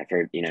again. I've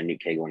heard,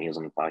 Newt Cagle, when he was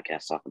on the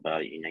podcast, talk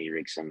about, you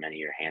rig so many,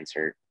 your hands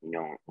hurt. You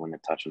don't want to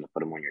touch them to put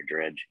them on your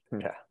dredge.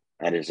 Yeah.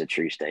 That is a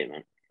true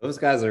statement. Those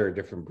guys are a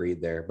different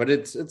breed there, but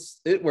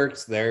it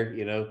works there,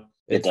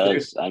 It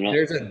does.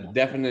 There's a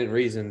definite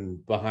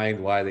reason behind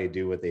why they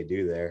do what they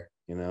do there.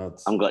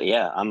 I'm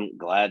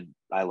glad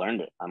I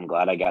learned it. I'm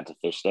glad I got to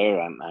fish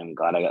there. I'm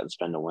glad I got to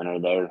spend the winter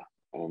there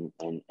and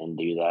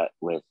do that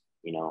with,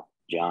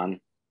 John.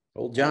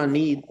 Old John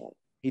Need.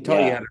 He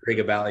taught you how to rig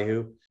a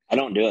ballyhoo. I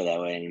don't do it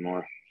that way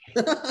anymore.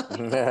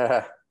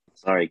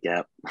 Sorry,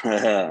 Cap.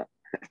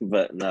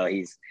 But no,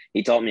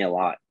 he taught me a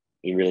lot.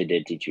 He really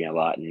did teach me a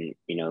lot, and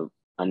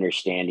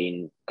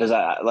understanding, because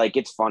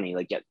it's funny,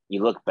 like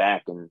you look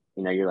back and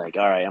you're like,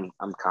 all right,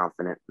 I'm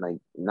confident, like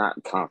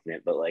not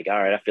confident, but like, all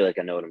right, I feel like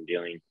I know what I'm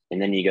doing. And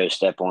then you go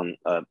step on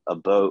a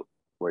boat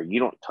where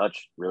you don't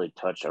really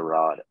touch a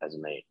rod as a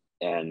mate,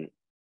 and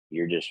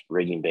you're just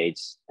rigging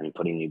baits and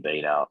putting new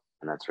bait out,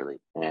 and that's really,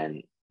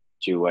 and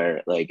to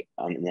where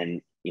and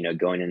then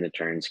going in the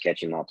turns,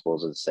 catching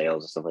multiples of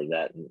sails and stuff like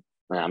that. And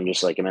I'm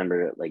just like, I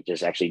remember like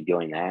just actually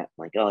doing that,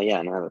 like, oh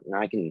yeah, now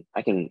I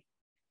can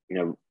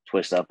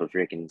twist up a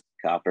freaking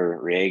copper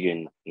rig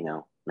and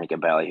make a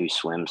ballyhoo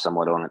swim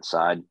somewhat on its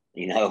side,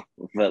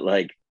 but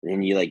like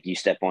then you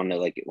step onto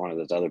like one of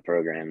those other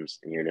programs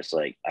and you're just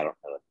like, I don't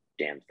know,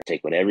 damn,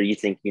 take whatever you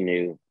think you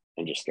knew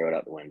and just throw it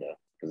out the window,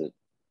 because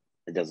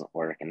it doesn't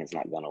work and it's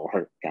not gonna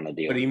work, kind of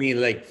deal. What do you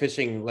mean, like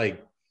fishing,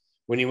 like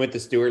when you went to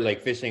Stewart,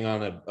 like fishing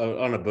on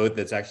a boat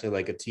that's actually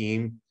like a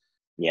team?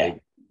 Yeah.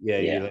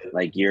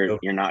 Like, you're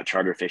not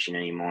charter fishing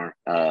anymore.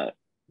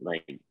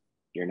 Like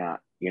you're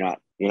not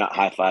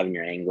high-fiving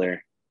your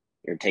angler.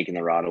 You're taking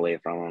the rod away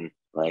from them.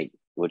 Like,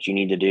 what you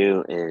need to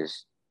do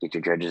is get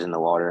your dredges in the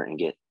water and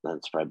get them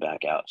spread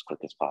back out as quick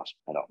as possible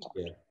at all times.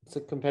 Yeah, it's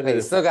a competitive.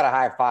 You still got a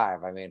high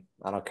five. I mean,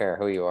 I don't care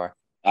who you are.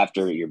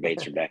 After your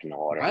baits are back in the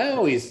water. I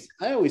always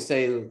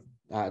say,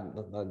 I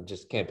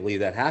just can't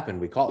believe that happened.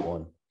 We caught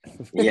one.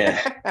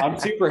 Yeah, I'm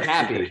super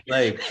happy.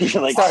 Like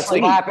start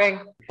slapping.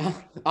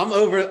 I'm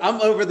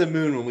over the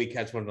moon when we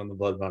catch one on the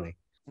Blood Bunny.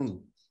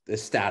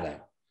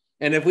 Ecstatic.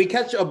 And if we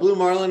catch a blue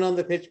marlin on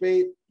the pitch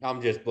bait,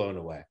 I'm just blown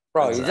away.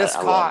 Bro, you just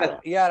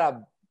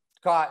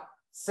caught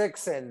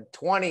 6 and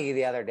 20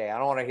 the other day. I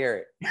don't want to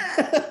hear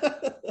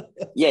it.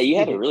 Yeah, you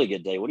had a really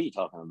good day. What are you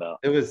talking about?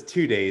 It was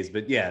 2 days,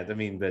 but yeah, I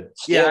mean, but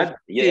yeah,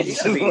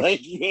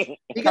 You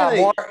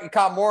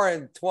caught more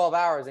in 12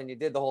 hours than you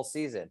did the whole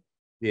season.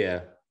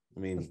 Yeah, I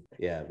mean,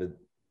 yeah, but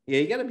yeah,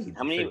 you gotta be.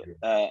 How many,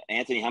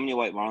 Anthony? How many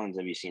white marlins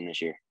have you seen this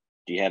year?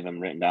 Do you have them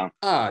written down?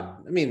 I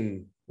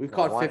mean, we've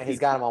caught 50. He's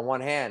got them on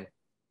one hand.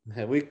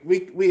 We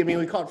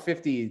caught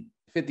 50,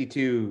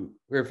 52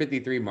 or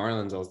 53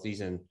 marlins all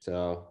season.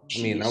 So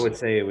I mean, I would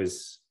say it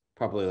was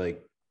probably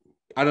like,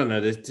 I don't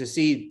know,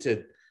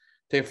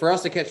 for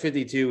us to catch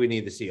 52, we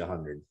need to see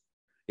 100.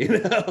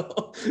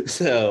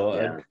 So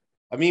yeah.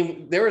 I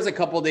mean, there was a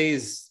couple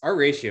days our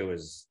ratio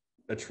was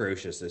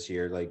atrocious this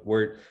year. Like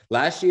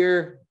last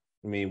year,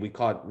 I mean, we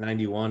caught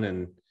 91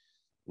 and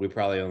we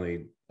probably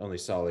only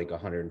saw like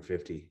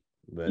 150.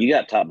 But you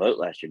got top boat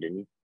last year, didn't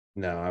you?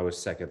 No, I was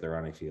second at the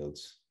Ronnie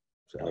Fields.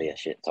 So. Oh yeah,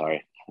 shit.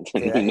 Sorry.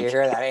 You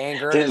hear that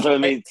anger? Didn't throw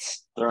me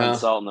throwing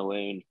salt in the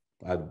wound.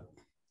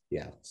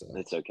 Yeah, so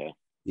it's okay.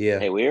 Yeah.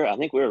 Hey, I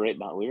think we were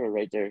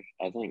right there.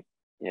 I think.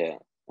 Yeah.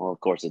 Well, of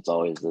course, it's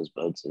always those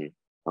boats and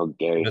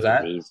Gary. Was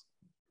that?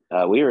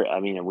 We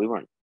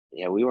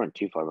weren't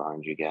too far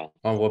behind you guys.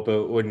 On what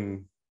boat?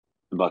 The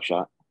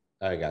Buckshot.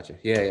 I got you.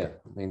 Yeah.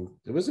 I mean,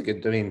 it was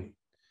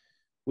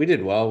we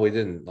did well. We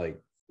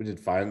did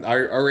fine.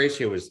 Our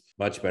ratio was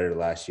much better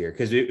last year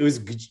because it was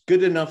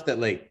good enough that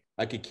like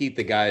I could keep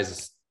the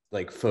guys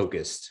like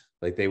focused.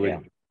 Like they would. Yeah.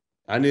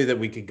 I knew that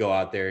we could go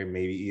out there and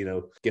maybe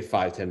get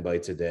 5-10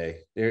 bites a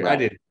day.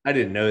 Right. I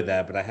didn't know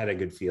that, but I had a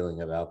good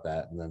feeling about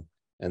that.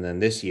 And then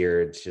this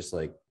year it's just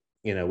like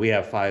we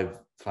have five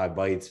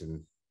bites,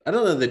 and I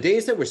don't know, the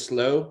days that were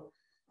slow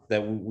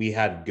that we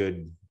had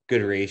good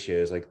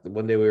ratios. Like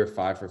one day we were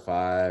 5 for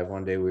 5.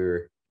 One day we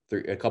were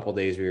a couple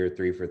days we were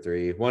 3 for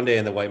 3. One day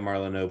in the White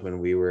Marlin Open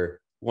we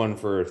were 1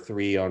 for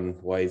 3 on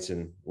whites,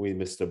 and we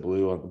missed a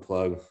blue on the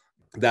plug.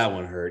 That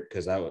one hurt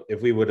because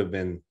if we would have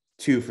been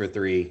 2 for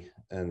 3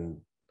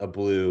 and a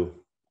blue,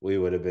 we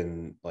would have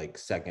been like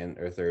 2nd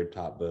or 3rd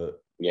top boat.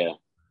 Yeah.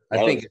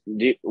 I think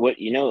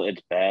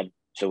it's bad.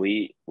 So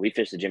we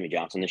fished the Jimmy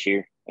Johnson this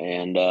year,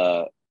 and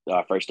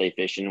our first day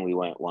fishing, we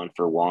went 1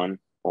 for 1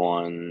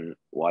 on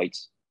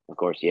whites. Of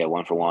course,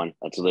 1 for 1.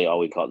 That's literally all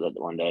we caught that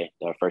one day.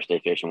 Our first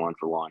day fishing, 1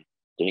 for 1.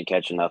 Didn't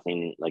catch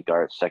nothing. Like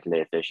our second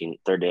day of fishing,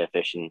 third day of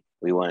fishing,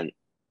 we went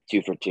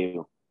 2 for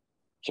 2.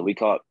 So we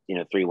caught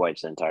 3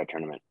 whites the entire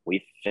tournament.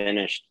 We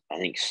finished, I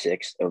think,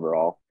 6th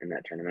overall in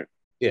that tournament.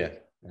 Yeah,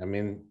 I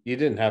mean, you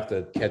didn't have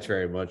to catch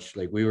very much.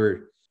 Like we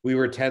were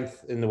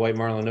 10th in the White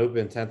Marlin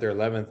Open, 10th or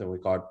 11th, and we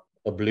caught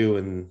a blue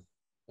and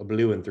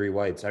 3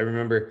 whites. I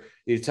remember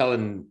you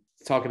talking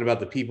about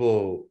the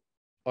people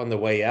on the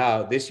way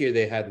out. This year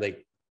they had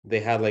like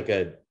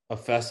a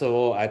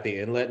festival at the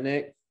inlet,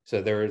 Nick.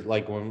 So there was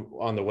like one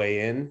on the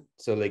way in.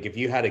 So like if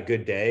you had a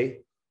good day,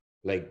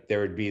 like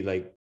there would be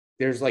like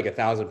there's like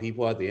 1,000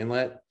 people at the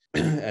inlet.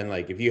 And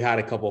like if you had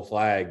a couple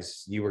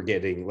flags, you were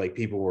getting like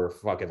people were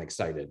fucking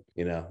excited,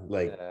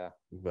 like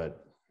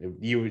but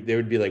there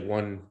would be like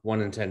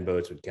one in 10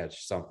 boats would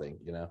catch something,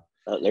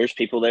 There's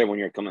people there when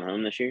you're coming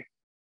home this year.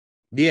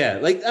 Yeah,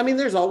 like I mean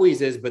there's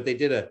always is, but they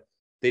did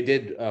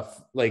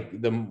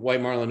like the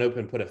White Marlin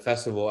Open put a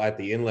festival at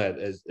the inlet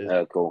as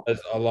cool, as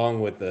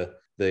along with the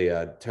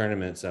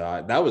tournament. So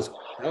that was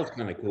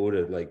kind of cool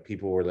to like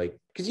people were like,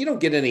 because you don't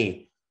get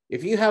any.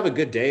 If you have a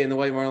good day in the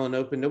White Marlin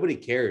Open, nobody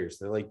cares.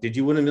 They're like, did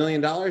you win $1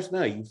 million?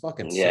 No, you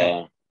fucking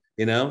suck.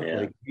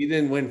 Like if you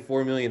didn't win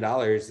 $4 million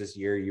this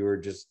year, you were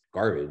just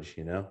garbage.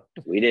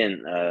 We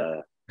didn't.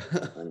 I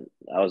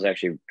was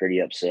actually pretty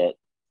upset.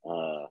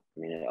 I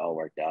mean, it all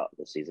worked out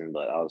this season,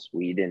 but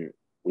we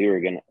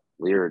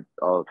were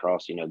all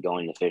across,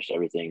 going to fish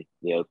everything,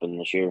 the Open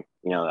this year.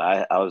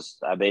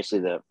 I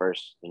basically the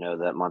first,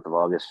 that month of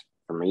August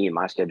for me,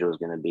 my schedule was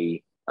going to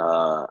be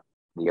the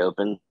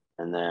Open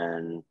and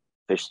then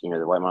fish, the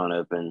White Marlin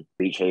Open,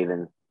 Beach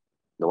Haven,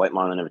 the White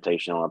Marlin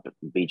Invitational up at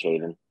Beach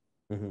Haven,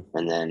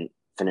 and then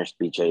finish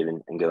Beach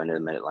Haven and go into the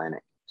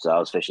Mid-Atlantic. So I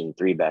was fishing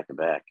 3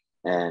 back-to-back.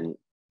 And,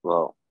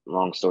 well,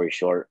 long story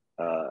short,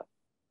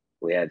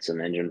 we had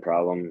some engine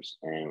problems,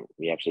 and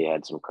we actually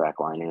had some crack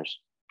liners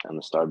on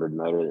the starboard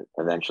motor.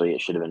 Eventually, it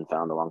should have been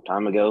found a long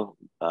time ago.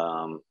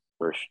 It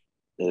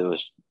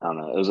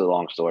was a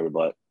long story,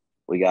 but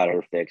we got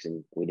her fixed,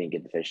 and we didn't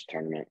get to fish the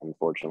tournament,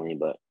 unfortunately,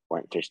 but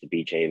went and fished the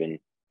Beach Haven.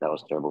 That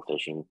was terrible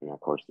fishing, and of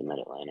course the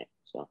Mid-Atlantic.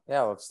 So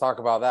yeah, let's talk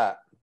about that.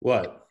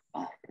 What?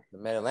 The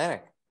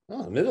Mid-Atlantic.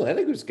 Oh, the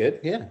Mid-Atlantic was good,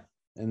 yeah.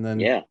 And then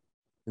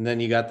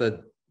you got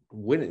the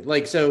win.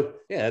 Like so,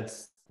 yeah.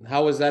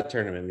 How was that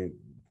tournament? I mean,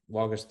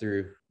 walk us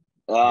through.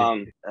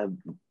 I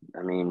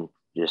mean,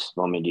 just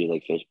want me to do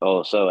like fish.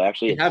 Oh, so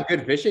actually, you have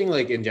good fishing,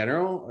 like in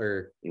general,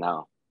 or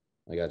no?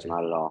 I got you.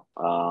 Not at all.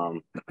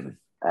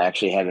 I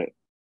actually have it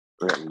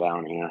written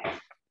down here.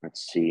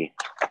 Let's see.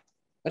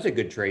 That's a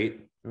good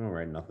trait. I don't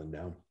write nothing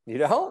down. You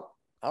don't?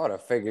 I would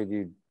have figured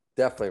you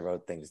definitely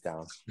wrote things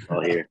down.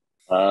 Oh, here.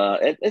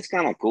 It's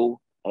kind of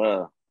cool.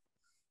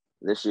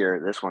 This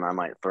one I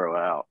might throw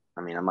out.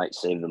 I mean, I might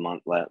save the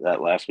month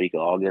that last week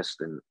of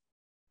August and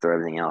throw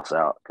everything else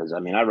out because I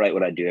mean, I write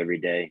what I do every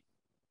day,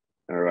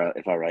 or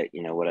if I write,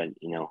 what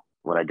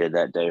I did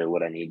that day or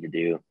what I need to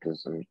do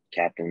because I'm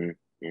captain.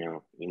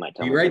 You might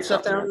tell me. You write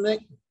stuff down,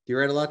 Nick? Do you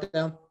write a lot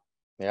down?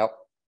 Yep.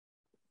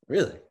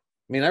 Really?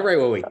 I mean, I write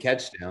what we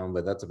catch down,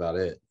 but that's about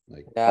it.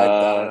 Like, yeah,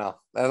 I don't know.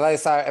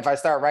 Unless if I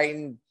start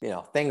writing,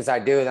 things I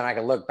do, then I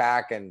can look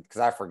back and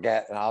because I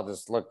forget, and I'll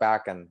just look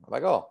back and I'm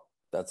like, oh,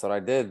 that's what I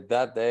did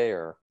that day.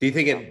 Or do you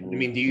think it? I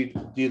mean, do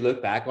you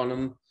look back on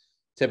them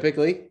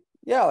typically?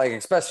 Yeah, like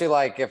especially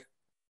like if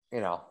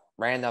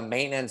random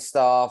maintenance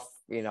stuff.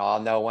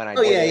 I'll know when I.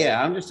 Oh yeah,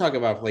 yeah. I'm just talking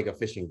about like a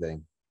fishing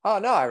thing. Oh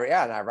no,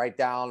 and I write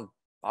down.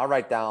 I'll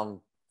write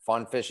down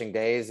fun fishing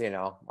days.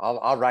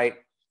 I'll write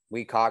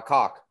we caught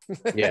cock.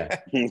 Yeah.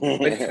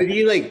 But do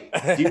you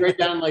write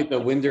down like the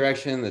wind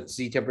direction, the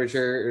sea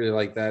temperature, or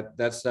like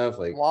that stuff?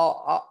 Like,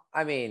 well,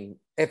 I mean,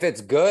 if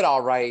it's good,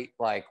 I'll write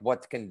like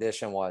what the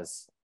condition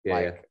was.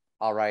 Yeah.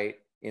 I'll write,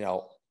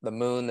 the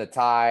moon, the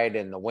tide,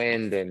 and the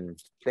wind, and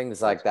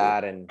things like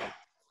that, and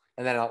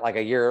then like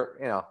a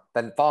year,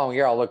 then the following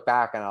year I'll look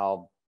back and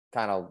I'll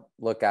kind of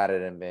look at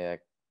it and be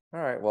like, all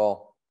right,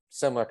 well,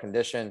 similar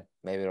condition,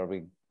 maybe it'll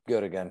be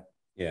good again.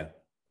 Yeah.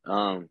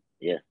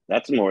 Yeah,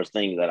 that's more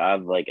thing that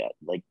I've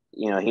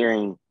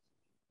hearing.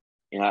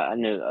 I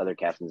know other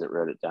captains that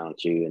wrote it down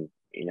too,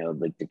 and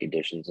like the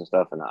conditions and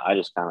stuff. And I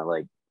just kind of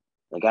like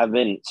I've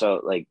been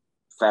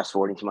fast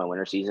forwarding to my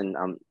winter season.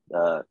 I'm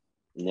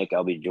Nick.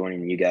 I'll be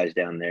joining you guys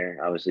down there.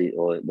 Obviously,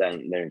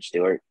 down there in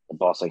Stewart. The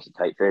boss likes to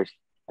kite fish,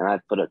 and I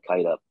put a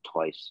kite up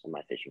twice in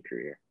my fishing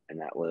career,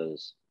 and that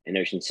was in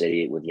Ocean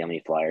City with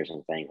yummy flyers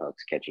and fang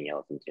hooks catching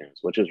yellowfin tunas,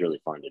 which was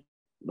really fun.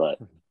 But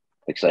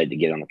excited to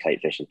get on the kite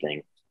fishing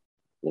thing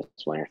this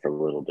winter for a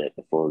little bit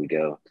before we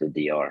go to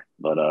the DR.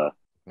 But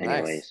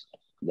anyways,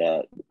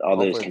 nice. all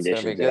those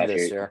conditions that I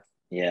hear,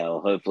 Yeah,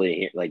 well,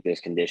 hopefully, like there's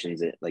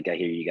conditions that, like I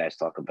hear you guys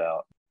talk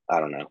about. I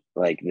don't know,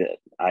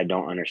 I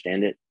don't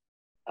understand it.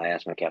 I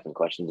ask my captain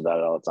questions about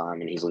it all the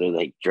time, and he's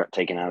literally like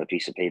taking out a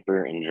piece of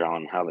paper and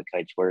drawing how the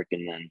kites work,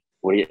 and then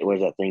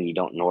where's that thing? You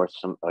don't or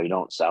you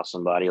don't south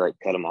somebody, like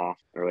cut them off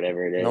or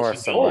whatever it is. North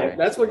somebody.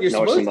 That's what you're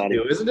North supposed somebody.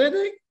 to do, isn't it,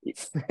 Nick?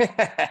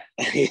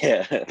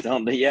 Yeah,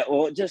 but yeah,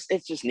 well,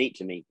 it's just neat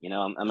to me.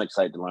 I'm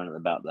excited to learn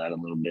about that a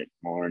little bit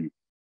more.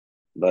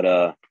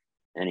 But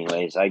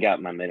anyways, I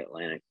got my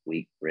Mid-Atlantic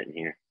week written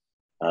here.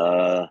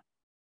 All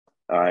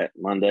right,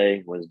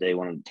 Monday was day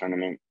one of the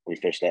tournament. We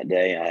fished that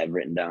day. I have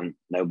written down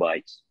no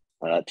bites.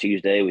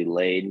 Tuesday we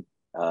laid.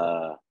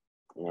 That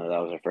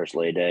was our first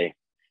lay day.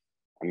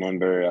 I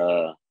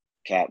remember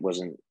Cat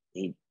wasn't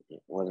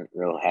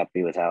real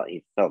happy with how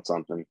he felt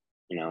something.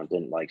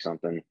 Didn't like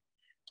something.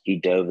 He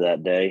dove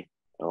that day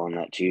on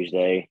that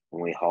Tuesday, and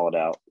we hauled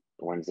out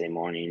Wednesday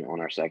morning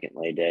on our second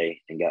lay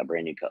day and got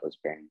brand new cutlass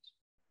bearings.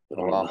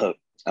 Oh, wow. Did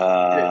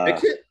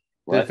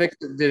it fix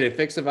it? Did it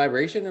fix the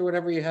vibration or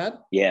whatever you had?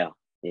 Yeah.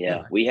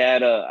 We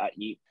had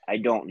I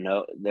don't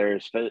know.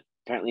 There's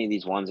apparently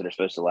these ones that are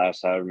supposed to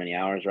last however many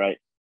hours, right?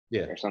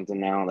 Yeah. Or something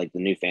now, like the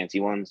new fancy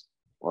ones.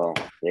 Well,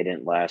 they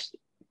didn't last.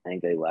 I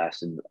think they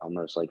lasted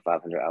almost like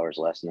 500 hours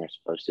less than they're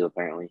supposed to,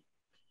 apparently.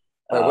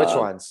 Wait, which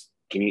ones?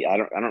 Can you? I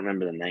don't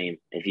remember the name.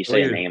 If you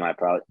say a name, I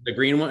probably. The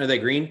green one? Are they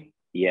green?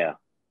 Yeah.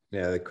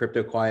 Yeah, the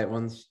crypto quiet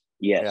ones.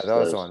 Yes, Yeah,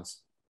 those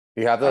ones.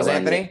 You have those,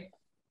 Anthony?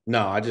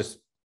 No, I just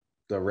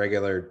the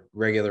regular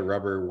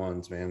rubber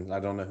ones, man. I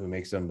don't know who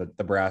makes them, but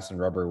the brass and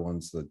rubber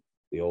ones,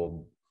 the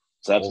old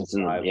substance.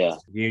 Yeah.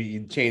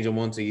 You change them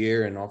once a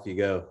year and off you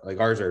go. Like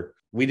ours are.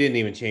 We didn't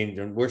even change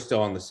them. We're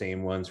still on the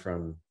same ones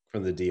from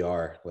the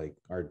DR. Like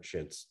our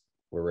shits,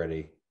 we're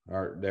ready.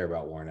 They're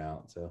about worn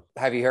out. So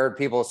have you heard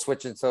people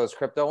switching to those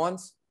crypto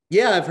ones?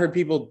 Yeah, I've heard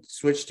people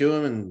switch to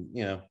them,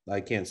 and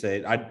I can't say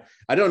it.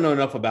 I don't know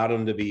enough about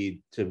them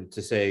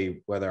to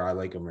say whether I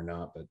like them or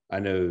not. But I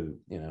know,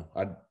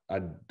 I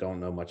don't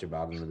know much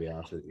about them, to be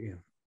honest with you.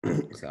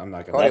 So I'm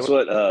not gonna. That's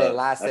what they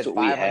lasted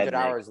 500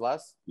 hours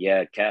less.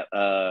 Yeah, Cap.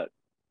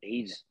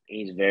 He's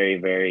very,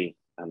 very.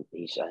 I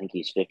think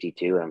he's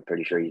 52. And I'm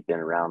pretty sure he's been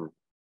around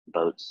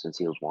boats since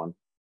he was 1.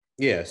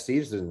 Yeah,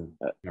 Steve's been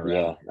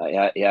around.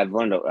 Yeah. I've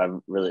learned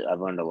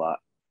a lot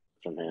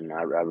from him.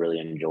 I really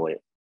enjoy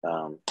it.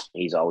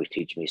 He's always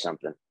teaching me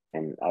something,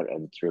 and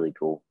it's really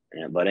cool.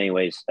 But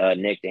anyways,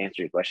 Nick, to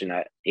answer your question,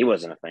 he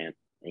wasn't a fan.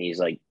 And he's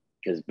like,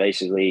 because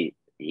basically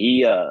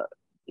he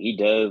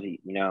dove.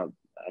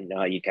 I know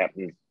how you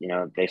captain.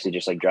 Basically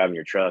just like driving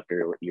your truck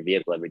or your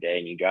vehicle every day,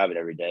 and you drive it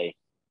every day,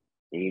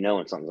 and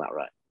when something's not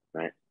right.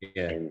 Right.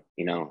 Yeah. And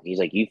he's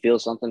like, you feel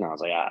something? I was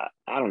like,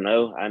 I don't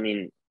know. I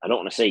mean, I don't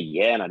want to say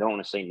yeah, and I don't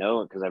want to say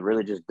no because I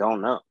really just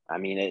don't know. I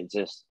mean, I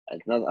was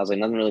like,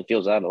 nothing really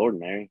feels out of the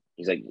ordinary.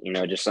 He's like,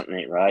 just something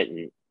ain't right.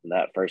 And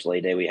that first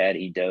lay day we had,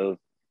 he dove.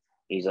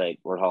 He's like,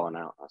 we're hauling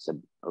out. I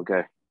said,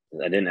 okay.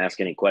 I didn't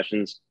ask any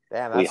questions.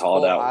 Damn, that's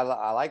cool.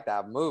 I like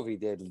that move he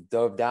did. He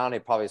dove down. He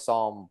probably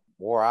saw him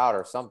wore out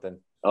or something.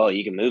 Oh,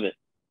 you can move it.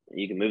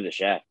 You can move the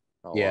shaft.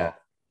 Oh, yeah.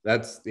 Wow.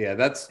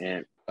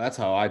 That's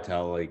how I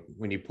tell. Like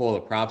when you pull the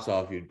props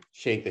off, you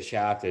shake the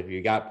shaft. If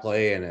you got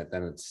play in it,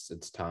 then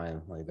it's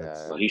time. Like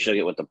that's. Well, he shook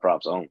it with the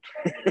props on.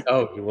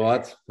 Oh well,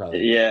 that's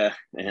probably. Yeah,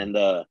 and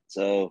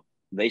so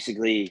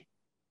basically,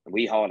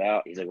 we hauled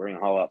out. He's like, we're gonna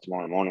haul out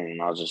tomorrow morning,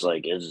 and I was just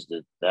like, is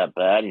it that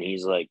bad? And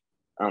he's like,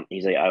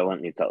 I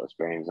want new cutlass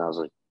bearings. And I was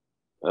like,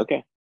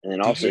 okay. And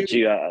then also Nick,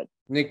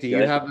 do you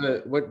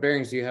have what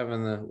bearings do you have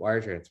in the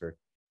wire transfer?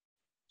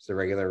 It's the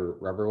regular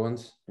rubber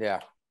ones. Yeah.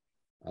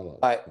 I love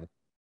it.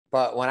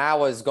 But when I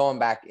was going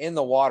back in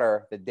the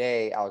water the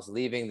day I was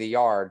leaving the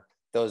yard,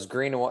 those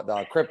green,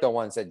 the crypto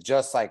ones had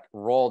just like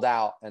rolled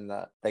out, and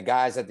the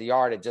guys at the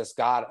yard had just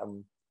got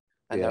them,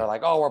 and they're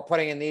like, "Oh, we're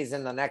putting in these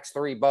in the next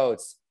 3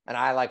 boats," and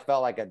I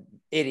felt like an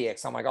idiot.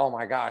 So I'm like, "Oh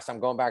my gosh, I'm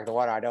going back to the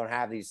water. I don't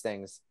have these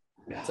things."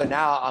 So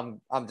now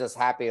I'm just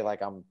happy.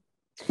 I'm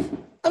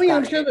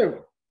sure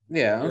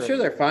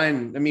they're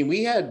fine. I mean,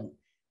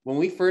 when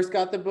we first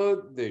got the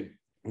boat,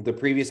 the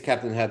previous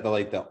captain had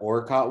the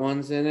Orcott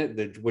ones in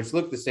it, which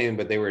looked the same,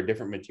 but they were a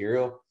different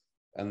material.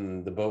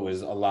 And the boat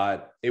was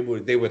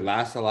they would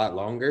last a lot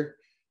longer.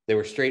 They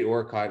were straight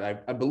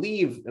Orcott. I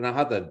believe, and I'll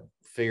have to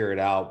figure it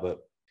out, but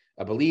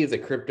I believe the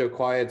crypto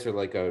quiets are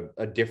like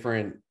a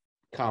different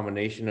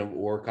combination of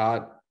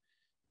Orcott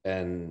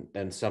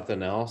and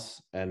something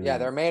else. And yeah,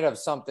 they're made of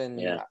something.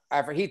 Yeah.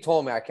 He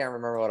told me, I can't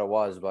remember what it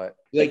was, but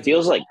it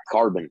feels like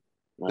carbon.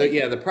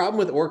 The problem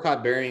with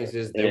Orcott bearings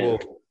is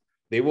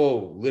they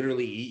will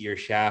literally eat your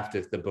shaft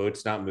if the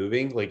boat's not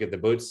moving. Like if the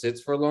boat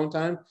sits for a long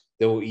time,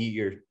 they will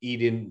eat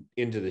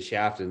into the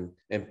shaft and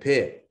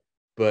pit.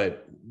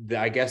 But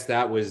I guess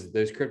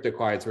those crypto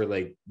quiets were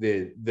like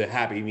the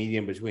happy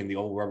medium between the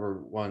old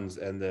rubber ones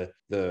and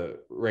the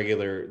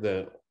regular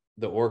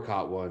the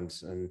Orcott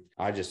ones. And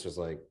I just was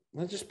like,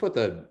 let's just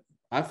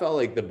I felt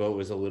like the boat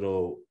was a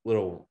little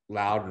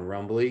loud and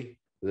rumbly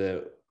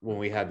when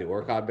we had the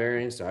Orcott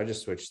bearings. So I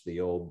just switched the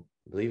old,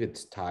 I believe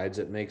it's Tides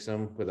that makes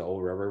them with the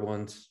old rubber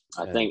ones.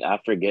 I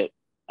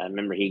I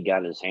remember he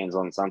got his hands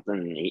on something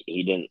and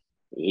he didn't.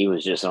 He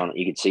was just on.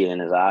 You could see it in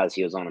his eyes.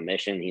 He was on a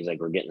mission. He's like,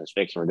 "We're getting this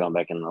fixed. And we're going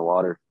back in the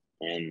water."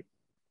 And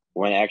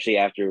when actually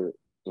after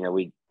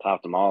we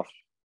popped them off,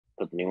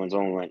 put the new ones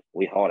on,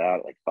 we hauled out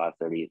at like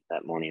 5:30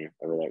 that morning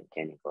over there at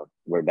Canyon Club.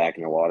 We're back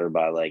in the water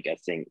by like I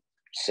think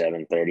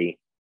 7:30.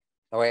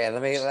 Oh wait,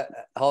 and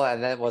hold on.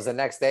 And then was the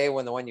next day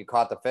when the one you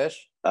caught the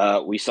fish?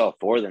 We saw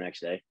 4 the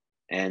next day.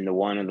 And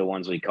one of the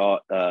ones we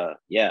caught,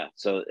 yeah.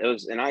 So it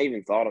was, and I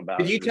even thought about.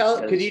 Could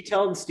you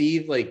tell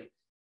Steve, like,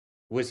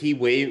 was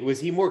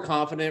he more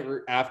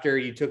confident after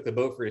you took the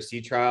boat for a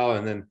sea trial,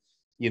 and then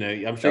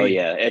I'm sure. Oh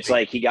yeah, it's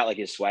like he got like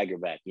his swagger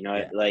back.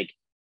 Like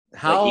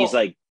how he's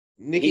like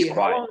Nikki. he's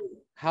quiet.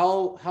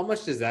 How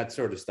much does that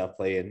sort of stuff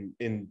play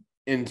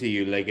into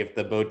you? Like if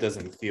the boat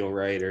doesn't feel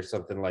right or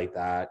something like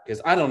that? Because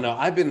I don't know.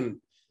 I've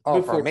been.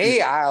 For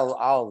me,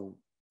 I'll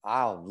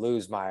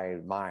lose my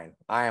mind.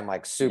 I am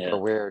like super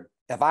weird.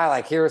 If I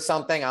like hear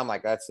something, I'm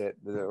like, that's it.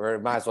 Or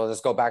might as well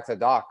just go back to the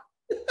dock.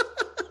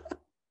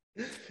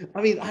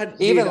 I mean,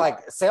 even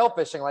like sail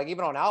fishing, like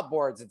even on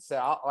outboards, it's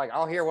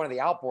I'll hear one of the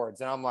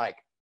outboards and I'm like,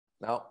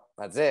 no,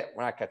 that's it.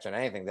 We're not catching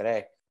anything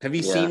today. Have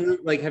you seen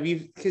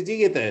because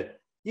you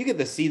get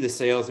to see the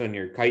sails when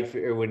you're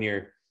or when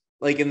you're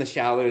like in the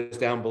shallows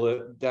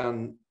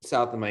down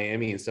south of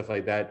Miami and stuff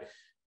like that.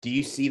 Do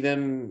you see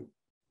them?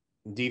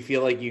 Do you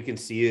feel like you can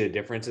see a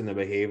difference in the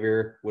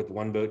behavior with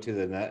one boat to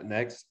the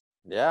next?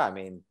 Yeah, I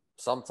mean,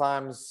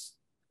 sometimes,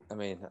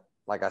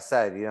 like I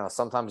said,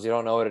 sometimes you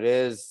don't know what it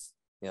is.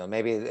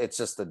 Maybe it's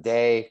just a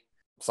day.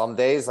 Some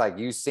days, like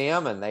you see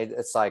them and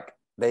it's like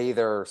they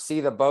either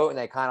see the boat and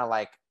they kind of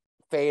like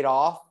fade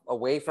off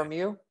away from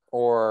you,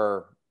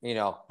 or,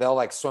 they'll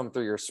like swim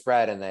through your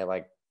spread and they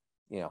like,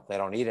 they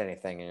don't eat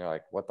anything. And you're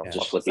like, what the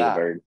fuck is that?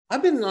 Bird.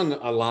 I've been on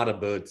a lot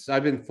of boats.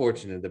 I've been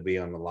fortunate to be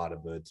on a lot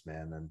of boats,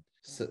 man. And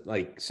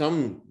like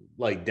some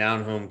like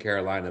down home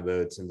Carolina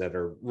boats and that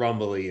are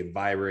rumbly and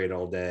vibrate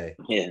all day.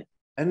 Yeah.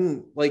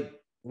 And like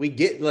we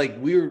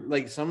were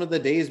like some of the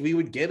days we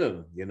would get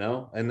them,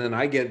 and then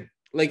I get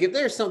like, if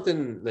there's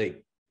something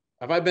like,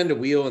 if I've been to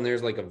wheel and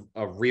there's like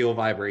a real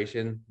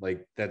vibration,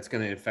 like that's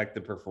going to affect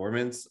the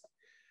performance,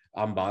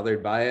 I'm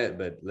bothered by it.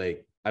 But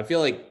like, I feel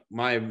like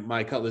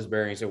my cutlass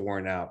bearings are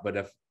worn out, but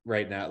if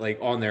right now, like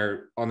on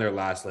their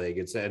last leg,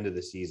 it's the end of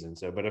the season.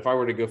 So, but if I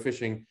were to go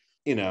fishing,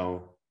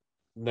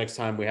 next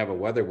time we have a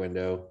weather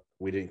window,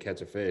 we didn't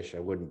catch a fish, I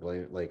wouldn't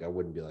blame it. Like, I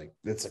wouldn't be like,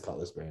 it's a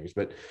cutlass bearings,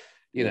 but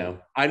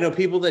I know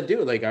people that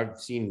do. Like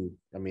I've seen,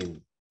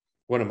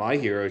 one of my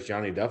heroes,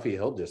 Johnny Duffy,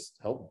 he'll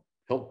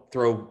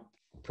throw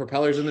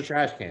propellers in the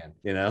trash can,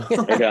 They're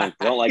done.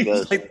 Don't like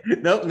those. Like,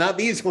 nope, not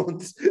these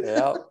ones.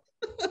 Yeah.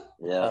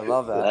 Yeah. I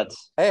love that.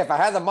 Hey, if I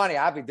had the money,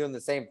 I'd be doing the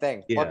same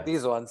thing. Yeah. Fuck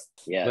these ones.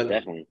 Yeah, but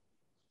definitely.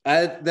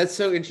 That's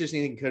so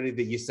interesting, Cody,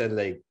 that you said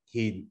like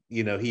he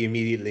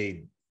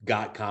immediately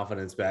got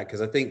confidence back,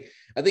 because I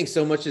think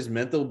so much is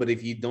mental, but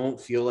if you don't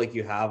feel like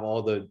you have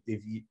all the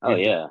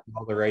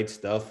all the right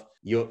stuff,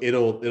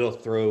 it'll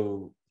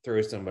throw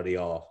somebody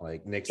off,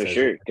 like Nick for says.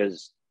 sure.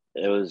 Because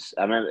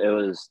I remember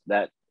it was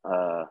that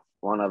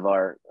one of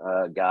our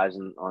guys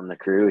on the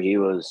crew, he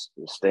was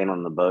staying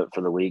on the boat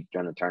for the week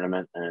during the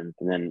tournament, and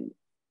then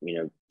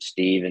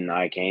Steve and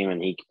I came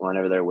and he went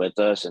over there with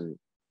us, and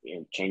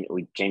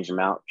we changed them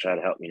out, try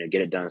to help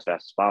get it done as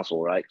fast as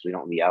possible, right? Because we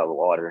don't want to be out of the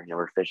water.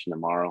 We're fishing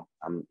tomorrow.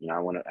 I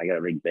got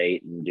to rig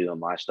bait and do all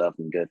my stuff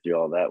and go through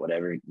all that,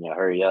 whatever.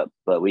 Hurry up.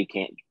 But we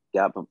can't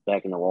got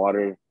back in the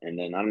water, and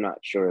then I'm not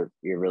sure if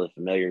you're really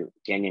familiar,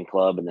 Canyon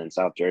Club, and then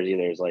South Jersey.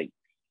 There's like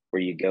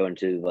where you go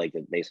into like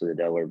basically the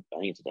Delaware. I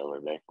think it's the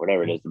Delaware Bay,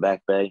 whatever it is, the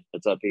back bay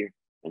that's up here,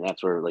 and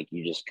that's where like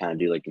you just kind of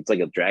do like it's like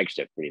a drag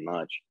strip pretty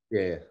much.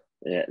 Yeah.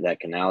 That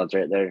canal is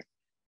right there.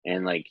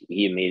 And like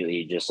he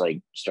immediately just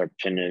like started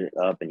pinning it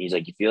up, and he's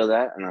like, "You feel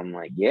that?" And I'm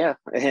like, "Yeah."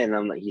 And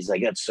I'm like, he's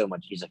like, "That's so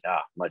much." He's like,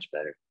 "Much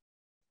better."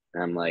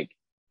 And I'm like,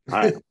 "All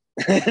right."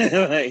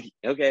 Like,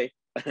 okay.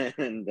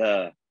 And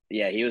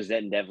yeah, he was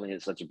definitely in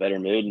such a better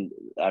mood. And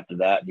after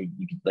that,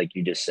 like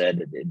you just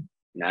said,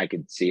 and I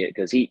could see it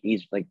because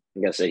he's like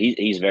I said,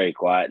 he's very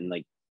quiet, and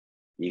like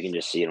you can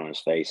just see it on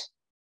his face.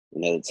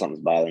 That something's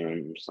bothering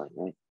him. I'm just like,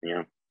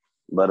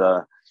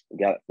 But we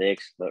got it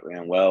fixed, but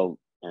ran well.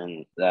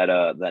 And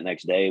that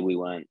next day we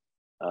went,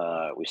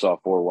 we saw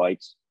 4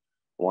 whites.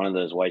 One of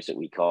those whites that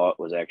we caught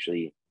was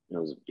actually, it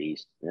was a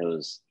beast. It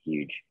was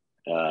huge.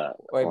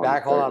 Wait,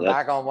 back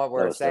on what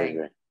we're saying.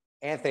 Thursday.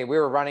 Anthony, we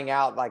were running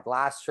out like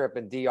last trip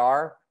in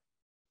DR,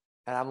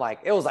 and I'm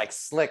like, it was like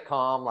slick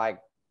calm, like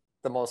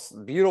the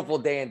most beautiful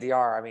day in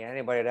DR. I mean,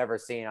 anybody had ever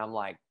seen. I'm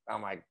like,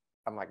 man,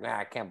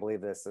 I can't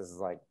believe this. This is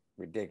like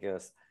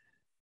ridiculous.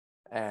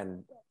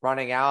 And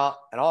running out,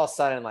 and all of a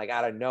sudden, like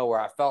out of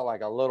nowhere, I felt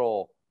like a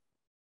little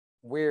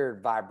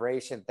weird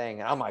vibration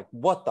thing, and I'm like,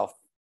 what the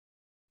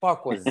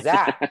fuck was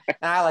that? And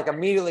I like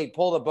immediately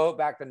pull the boat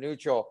back to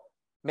neutral,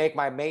 make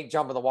my mate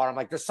jump in the water. I'm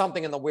like, there's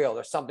something in the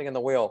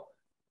wheel.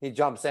 He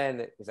jumps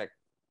in, he's like,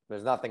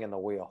 there's nothing in the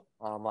wheel.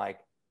 I'm like,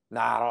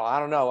 nah, I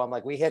don't know. I'm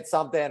like, we hit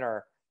something,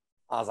 or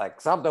I was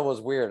like, something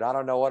was weird. I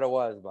don't know what it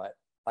was, but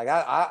like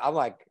I'm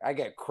like, I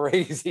get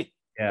crazy.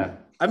 Yeah.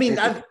 I mean,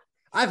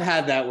 I've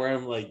had that where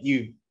I'm like,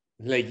 you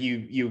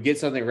get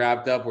something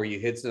wrapped up where you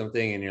hit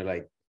something and you're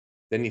like,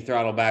 then you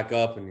throttle back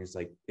up and it's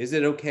like, is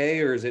it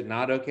okay or is it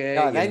not okay?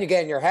 No, then you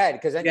get in your head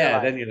because then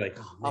then you're like,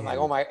 oh, I'm like,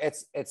 oh my,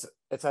 it's it's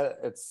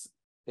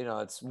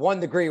 1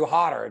 degree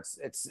hotter.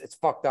 It's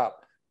fucked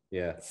up.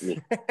 Yeah.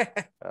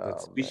 Oh,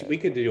 we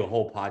could do a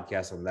whole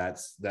podcast on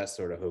that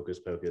sort of hocus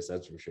pocus.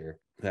 That's for sure.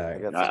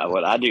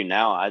 What I do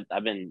now,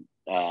 I've been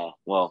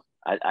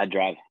I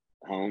drive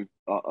home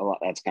a lot.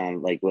 That's kind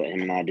of like what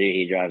him and I do.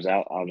 He drives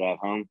out, I'll drive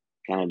home,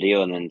 kind of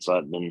deal. And then so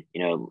I've been,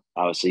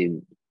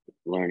 obviously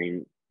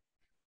learning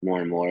more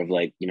and more of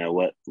like,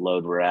 what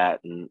load we're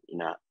at, and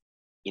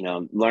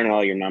learning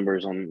all your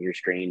numbers on your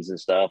screens and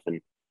stuff,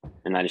 and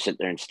I just sit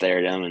there and stare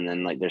at them. And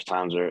then like there's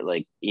times where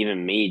like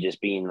even me just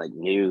being like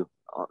new,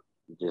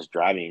 just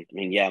driving. I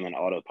mean, yeah, I'm an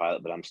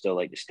autopilot, but I'm still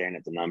like just staring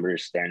at the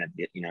numbers, staring at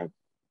the,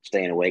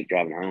 staying awake,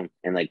 driving home.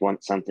 And like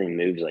once something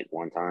moves, like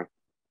one time,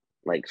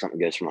 like something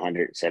goes from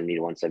 170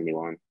 to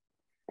 171,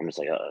 I'm just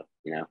like,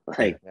 I'm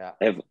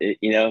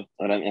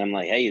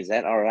like, hey, is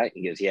that all right?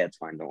 He goes, yeah, it's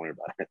fine. Don't worry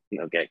about it.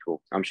 Okay,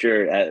 cool. I'm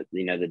sure at,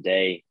 the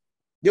day.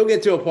 You'll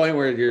get to a point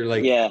where you're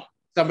like, yeah,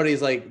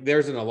 somebody's like,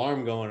 there's an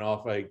alarm going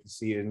off. I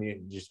see it, and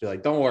you just be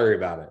like, don't worry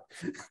about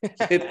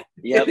it.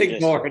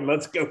 Ignore it.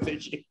 Let's go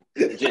fishing.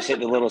 Just hit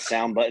the little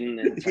sound button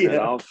and turn it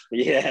off.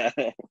 Yeah.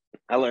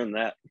 I learned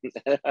that.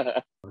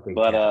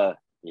 But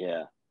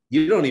yeah.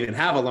 You don't even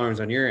have alarms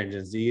on your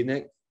engines, do you,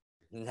 Nick?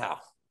 No.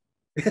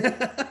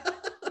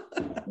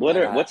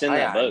 What's in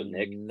that boat,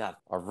 Nick? Nothing.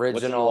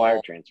 Original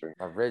wire transfer.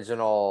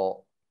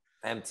 Original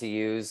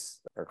MTUs.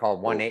 They're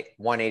called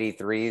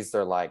 183s.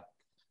 They're like,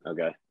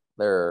 okay.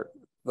 They're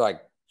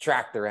like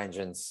tractor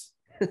engines.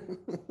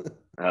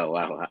 Oh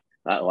wow.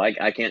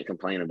 I can't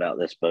complain about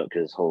this boat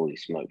because holy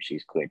smoke,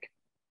 she's quick.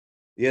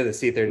 Yeah, the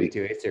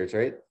C32 8-series,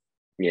 right?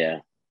 Yeah.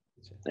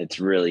 It's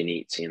really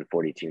neat seeing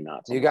 42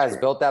 knots. You guys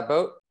built that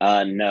boat?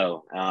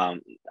 No.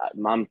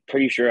 I'm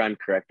pretty sure I'm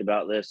correct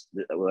about this.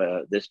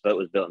 This boat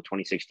was built in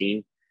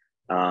 2016.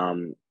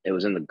 It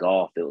was in the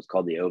Gulf. It was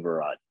called the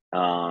Overrod.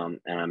 And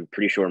I'm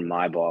pretty sure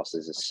my boss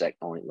is the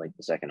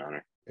second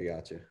owner. I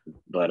got you.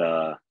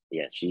 But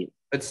yeah,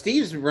 But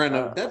Steve's run.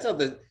 That's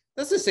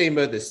the same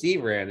boat that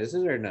Steve ran,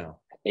 isn't it, or no?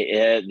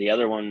 The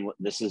other one,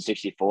 this is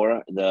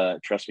 64. The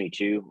Trust Me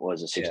 2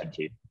 was a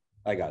 62. Yeah.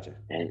 I got you.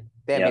 And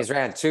damn, he's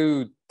ran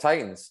 2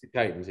 Titans.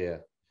 Titans, yeah.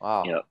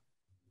 Wow. Yep.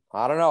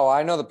 I don't know.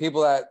 I know the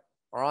people that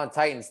are on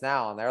Titans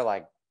now, and they're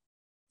like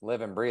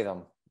live and breathe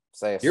them.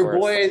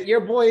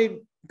 Your boy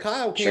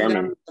Kyle came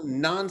down with some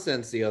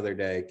nonsense the other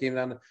day. Came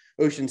down to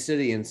Ocean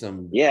City in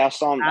some I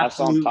saw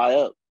him tie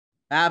up.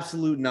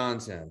 Absolute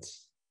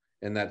nonsense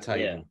in that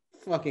Titan. Yeah.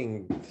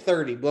 Fucking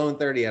 30, blowing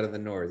 30 out of the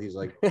north. He's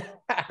like,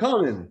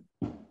 coming.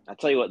 I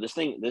tell you what, this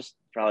is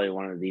probably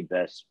one of the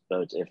best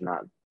boats, if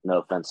not, no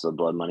offense to the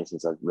Blood Money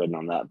since I've ridden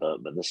on that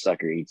boat, but this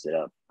sucker eats it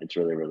up. It's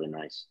really, really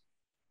nice.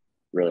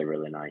 Really,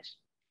 really nice.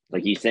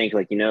 Like you think,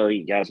 like,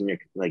 you guys, when you're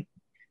like,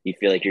 you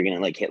feel like you're going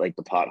to like hit like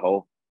the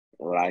pothole,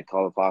 what I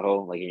call the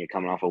pothole, like when you're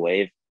coming off a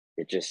wave,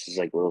 it just is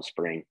like a little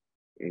spring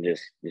and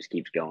just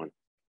keeps going.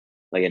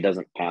 Like it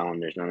doesn't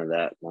pound. There's none of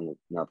that,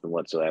 nothing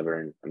whatsoever.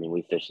 And I mean,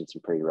 we fished in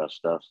some pretty rough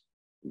stuff,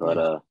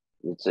 but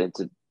it's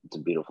a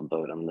beautiful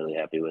boat. I'm really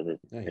happy with it.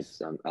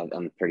 Nice.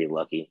 I'm pretty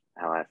lucky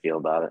how I feel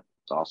about it.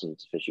 It's awesome.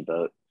 It's a fishy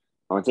boat.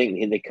 Only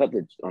thing they cut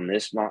on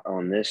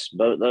this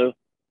boat though,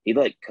 he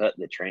like cut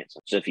the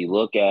transom. So if you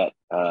look at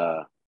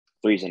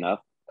Three's Enough,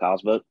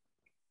 Kyle's boat,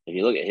 if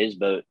you look at his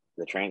boat,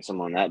 the transom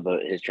on that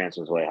boat, his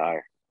transom's way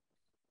higher.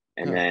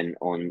 And then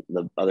on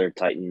the other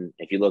Titan,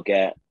 if you look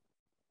at,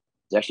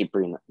 it's actually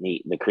pretty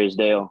neat. The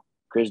Crisdale,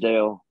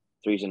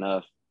 Three's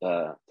Enough.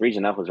 Three's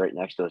Enough was right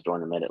next to us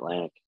during the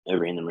MidAtlantic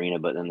over in the marina,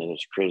 but then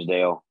there's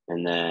Crisdale,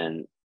 and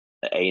then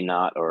the A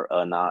knot or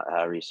a knot,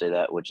 however you say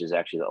that, which is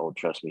actually the old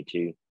Trust Me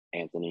 2,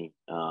 Anthony.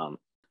 I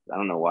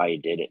don't know why he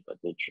did it, but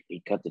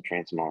he cut the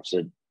transom off.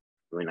 So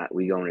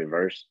we go in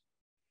reverse.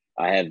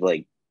 I have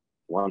like,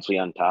 once we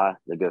untie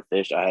to go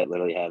fish, I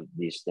literally have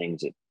these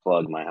things that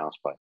plug my house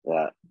pipe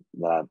that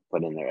I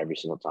put in there every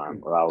single time.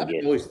 Or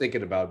I'm always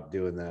thinking about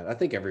doing that. I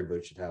think every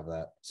boat should have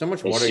that. So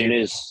much water. As soon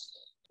as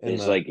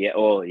it's like,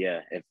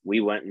 if we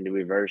went into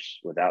reverse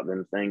without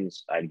them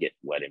things, I'd get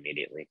wet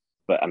immediately.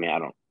 But I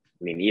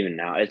mean, even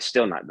now, it's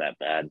still not that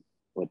bad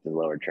with the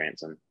lower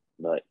transom,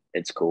 but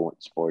it's cool.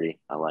 It's sporty.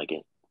 I like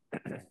it.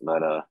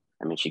 But I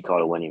mean, she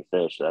caught a winning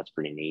fish, so that's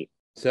pretty neat.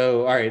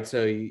 So all right,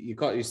 so you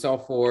saw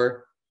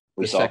 4.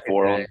 We saw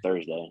 4 on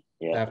Thursday.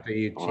 Yeah. After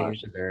you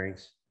changed the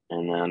bearings.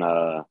 And then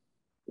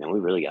we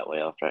really got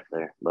way off track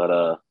there.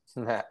 But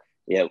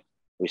yeah,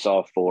 we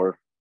saw 4.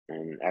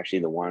 And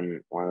actually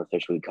one of the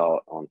fish we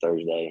caught on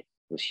Thursday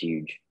was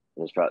huge.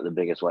 It was probably the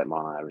biggest white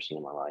marlin I've ever seen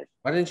in my life.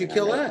 Why didn't you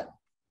kill that?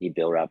 He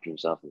bill wrapped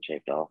himself and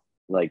chafed off.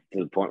 Like to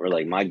the point where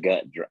like my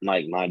gut,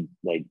 like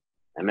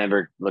I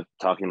remember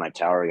talking to my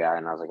tower guy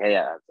and I was like, hey,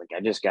 I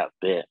just got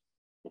bit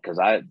because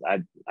I'll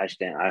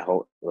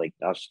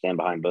stand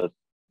behind both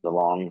the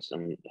longs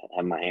and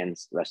have my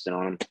hands resting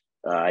on them.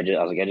 I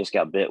was like, I just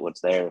got bit.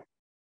 What's there?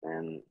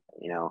 And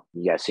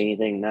you guys see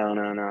anything?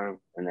 No.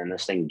 And then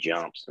this thing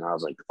jumps, and I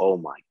was like, oh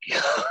my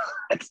God,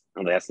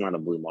 that's not a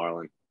blue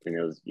marlin. And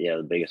it was,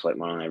 the biggest white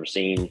marlin I ever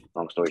seen.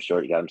 Long story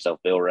short, he got himself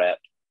bill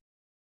wrapped,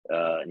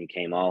 and he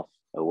came off.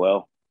 Oh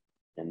well.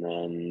 And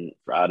then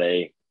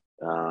Friday,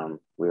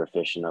 we were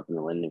fishing up in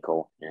the Linden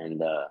Coal,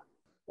 and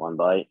one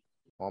bite,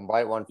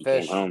 one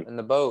fish in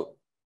the boat.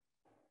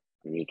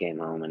 And he came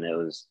home, and it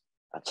was.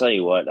 I tell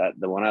you what,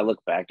 when I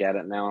look back at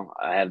it now,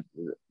 I have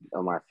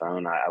on my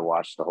phone. I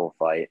watched the whole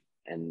fight,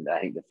 and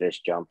I think the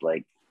fish jumped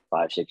like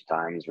 5-6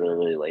 times, really,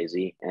 really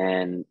lazy,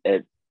 and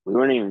we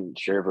weren't even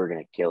sure if we were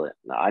gonna kill it.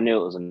 I knew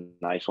it was a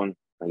nice one.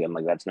 Like, I'm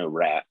like, that's no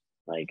rat.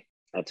 Like,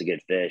 that's a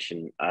good fish.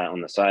 And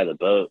on the side of the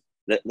boat,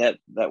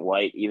 that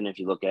white, even if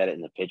you look at it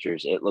in the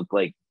pictures, it looked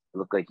like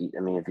he,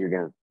 I mean, if you're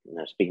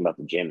gonna speaking about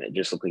the gym, it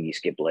just looked like he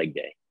skipped leg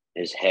day.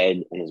 His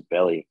head and his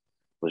belly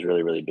was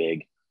really, really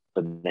big,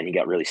 but then he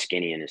got really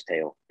skinny in his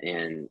tail.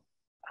 And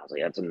I was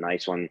like, that's a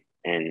nice one.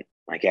 And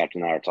my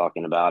captain and I were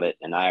talking about it,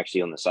 and I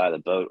actually, on the side of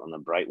the boat on the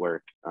bright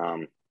work,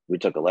 we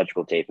took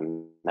electrical tape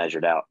and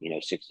measured out,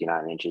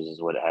 69 inches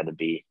is what it had to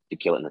be to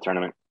kill it in the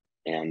tournament.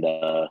 And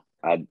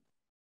I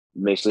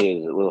basically, it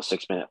was a little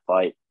 6-minute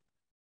fight.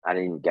 I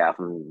didn't gaff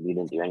him. We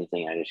didn't do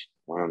anything. I just,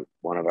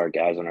 one of our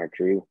guys on our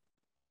crew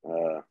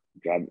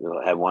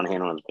had one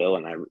hand on his bill,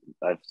 and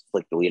I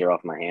flicked the leader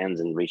off my hands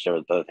and reached over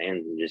with both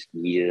hands and just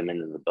yeeted him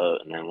into the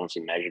boat. And then once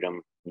he measured him,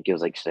 I think it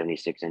was like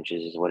 76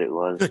 inches is what it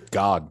was. Good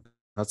God.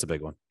 That's a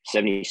big one.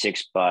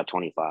 76 by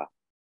 25.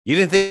 You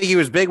didn't think he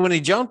was big when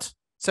he jumped?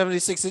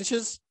 76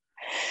 inches?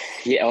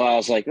 Yeah, well, I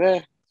was like,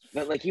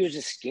 but like he was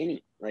just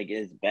skinny. Like,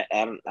 it's bad.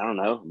 I don't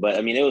know, but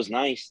I mean, it was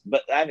nice.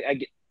 But I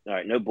get, all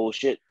right, no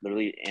bullshit.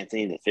 Literally,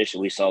 Anthony, the fish that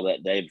we saw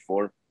that day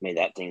before made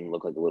that thing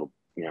look like a little,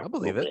 I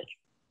believe it. Fish.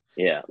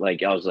 Yeah,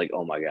 like I was like,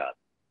 oh my God,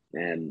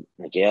 and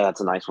like, yeah,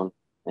 that's a nice one.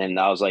 And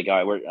I was like,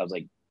 all right, I was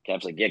like,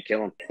 Cap's like, yeah,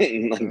 kill him.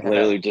 And like,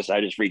 literally,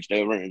 I just reached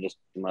over and just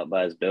him up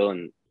by his bill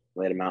and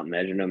laid him out and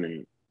measured him.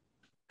 And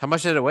how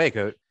much did it weigh,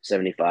 Coach?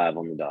 75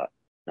 on the dot.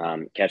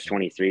 Catch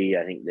 23.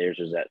 I think theirs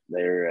was at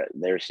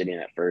they're sitting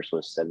at first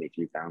was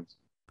 73 pounds.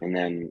 And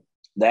then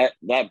that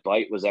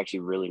bite was actually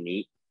really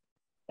neat.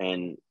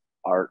 And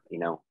Art,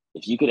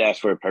 if you could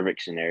ask for a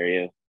perfect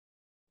scenario,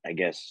 I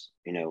guess,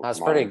 that's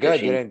pretty good.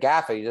 Fishing, you didn't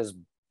gaff it. You just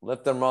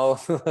lift them all.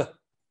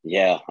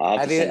 Yeah.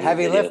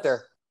 Heavy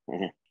lifter.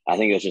 I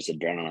think it was just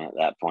adrenaline at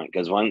that point.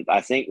 Because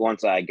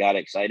once I got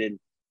excited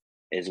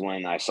is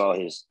when I saw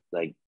his,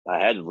 like,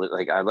 I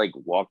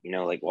walk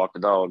the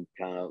dog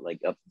kind of like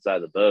up the side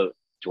of the boat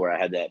to where I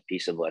had that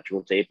piece of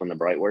electrical tape on the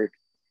bright work.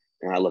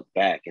 And I looked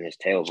back and his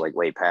tail was like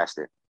way past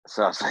it.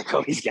 So I was like,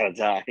 oh, he's got to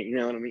die. You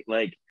know what I mean?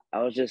 Like,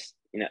 I was just,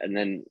 and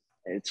then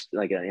it's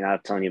like, I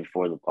was telling you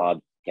before the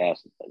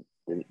podcast,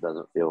 it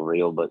doesn't feel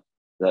real, but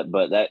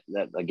that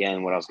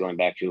again, what I was going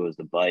back to was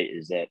the bite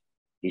is that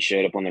he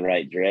showed up on the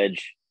right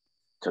dredge,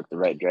 took the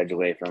right dredge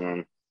away from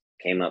him,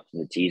 came up to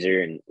the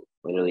teaser, and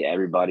literally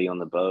everybody on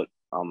the boat,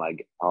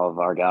 all of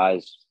our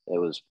guys, it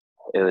was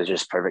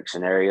just perfect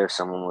scenario.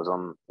 Someone was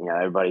on,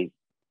 everybody,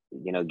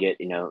 get,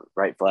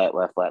 right flat,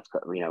 left flat,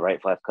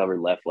 right flat covered,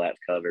 left flat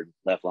covered,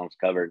 left long's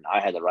covered. I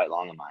had the right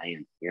long in my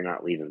hand. You're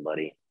not leaving,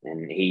 buddy.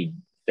 And he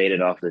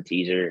faded off the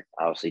teaser.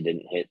 Obviously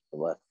didn't hit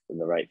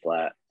the right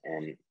flat,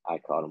 and I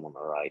caught him on the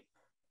right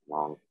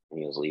long, and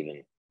he was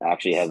leaving. I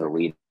actually had the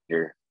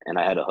leader, and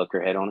I had a hooker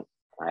head on it.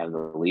 I have the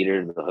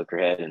leader, the hooker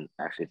head, and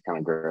actually it's kind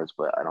of gross,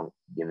 but I don't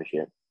give a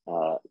shit.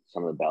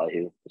 Some of the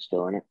ballyhoo is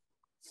still in it.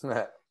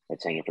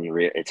 It's hanging from the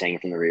rear. It's hanging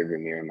from the rear view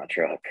mirror in my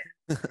truck.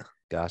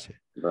 Gotcha.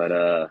 But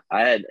I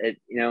had it.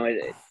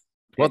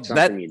 It's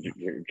something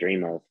you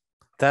dream of.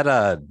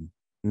 That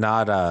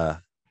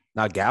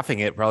not gaffing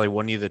it probably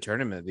won you the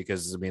tournament,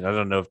 because I mean, I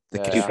don't know if the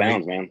 2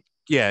 pounds, man.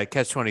 Yeah,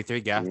 catch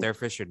 23 gaff their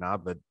fish or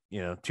not, but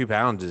 2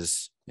 pounds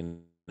is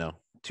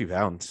 2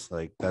 pounds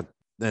like that.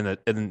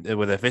 And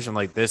with a fishing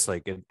like this,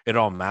 like it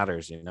all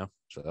matters,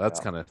 So that's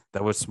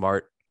that was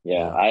smart.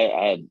 Yeah,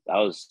 I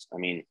was. I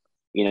mean,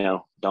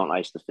 don't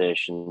ice the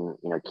fish and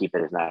keep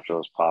it as natural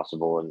as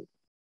possible. And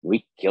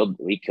we killed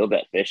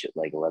that fish at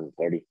like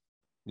 11:30.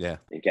 Yeah,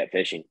 and kept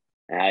fishing.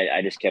 And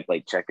I just kept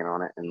like checking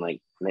on it and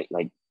like kind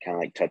of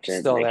like touching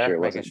it, to make sure it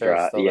wasn't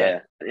dry. Yeah,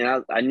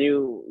 I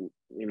knew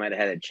we might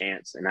have had a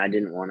chance, and I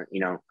didn't want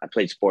to. I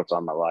played sports all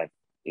my life.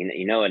 It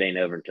ain't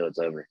over until it's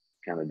over,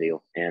 kind of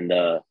deal. And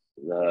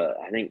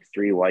I think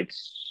 3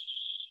 whites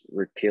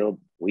were killed.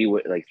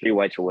 Like 3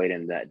 whites were weighed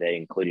in that day,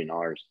 including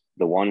ours.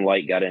 The one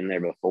white got in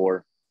there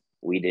before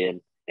we did,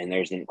 and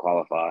theirs didn't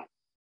qualify.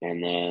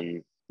 And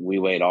then we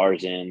weighed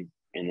ours in,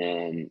 and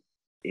then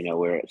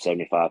we're at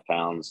 75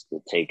 pounds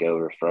to take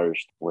over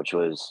first, which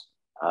was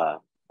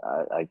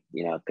I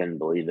couldn't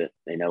believe it.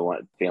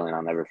 What feeling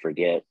I'll never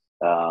forget.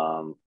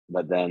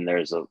 But then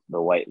there's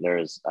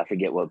I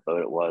forget what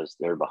boat it was.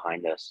 They were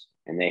behind us,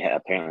 and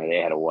apparently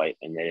they had a white,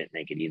 and they didn't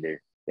make it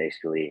either.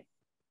 Basically,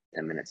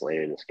 10 minutes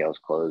later, the scales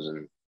closed,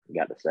 and we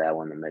got to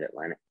saddle in the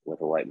mid-Atlantic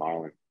with a white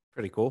marlin.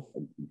 Pretty cool.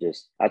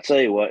 I'll tell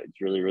you what, it's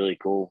really, really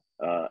cool.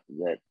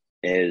 That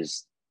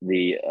is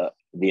the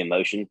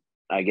emotion,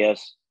 I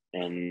guess,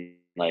 and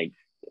like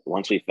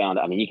once we found,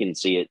 I mean, you can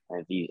see it.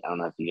 I don't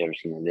know if you've ever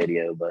seen the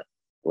video, but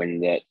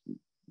when that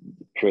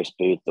Chris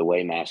Booth, the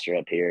weighmaster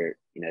up here,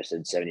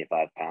 said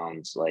 75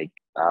 pounds, like,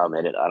 I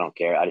don't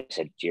care. I just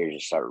had tears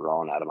just start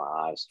rolling out of my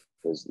eyes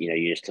because,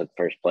 you just took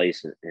first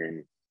place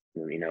and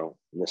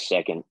the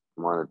second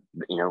one,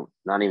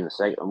 not even the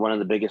second, one of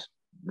the biggest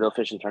bill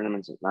fishing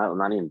tournaments,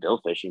 not even bill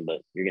fishing,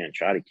 but you're going to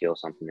try to kill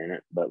something in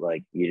it. But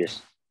like, you're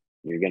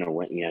going to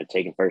win,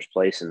 taking first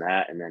place in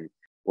that. And then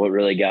what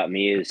really got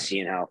me is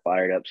seeing how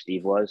fired up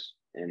Steve was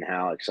and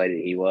how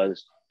excited he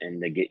was,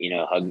 and to get,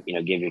 hug,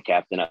 give your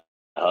captain a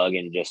hug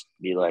and just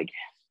be like,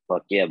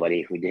 fuck yeah,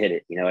 buddy, we did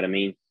it. You know what I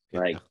mean?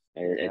 Like,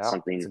 it's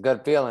something. It's a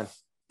good feeling.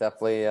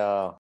 Definitely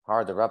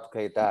hard to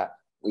replicate that.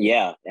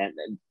 Yeah. And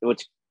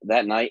what's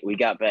that night we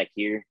got back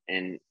here,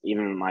 and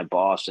even my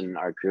boss and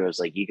our crew was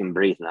like, you can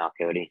breathe now,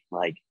 Cody.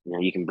 Like,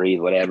 you can breathe,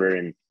 whatever.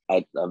 And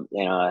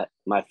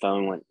my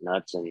phone went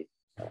nuts, and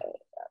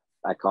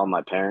I called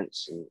my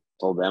parents and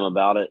told them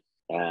about it.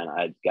 And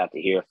I got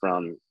to hear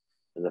from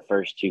the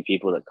first two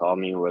people that called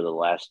me were the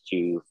last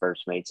two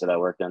first mates that I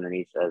worked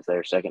underneath as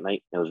their second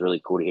mate. It was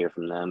really cool to hear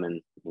from them,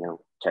 and,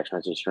 text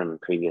messages from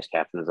previous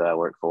captains that I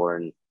worked for.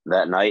 And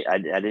that night, I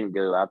didn't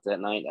go out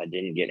that night. I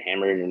didn't get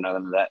hammered or none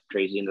of that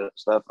crazy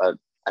stuff.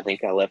 I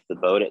think I left the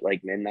boat at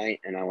like midnight,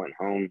 and I went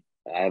home.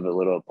 I have a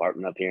little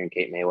apartment up here in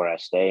Cape May where I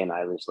stay, and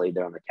I just laid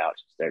there on the couch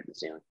and stared at the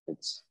ceiling.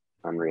 It's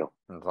unreal.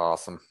 That's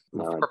awesome.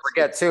 Don't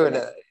forget too,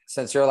 and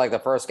since you're like the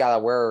first guy to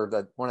wear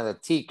one of the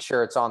teak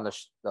shirts on the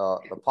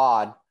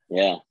pod,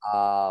 yeah,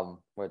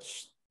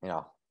 which we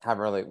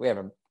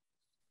haven't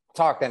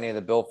talked any of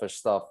the Billfish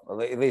stuff,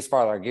 at least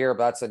part of our gear,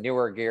 but that's a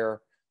newer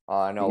gear.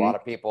 I know a lot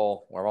of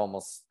people were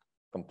almost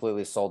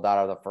completely sold out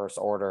of the first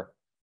order.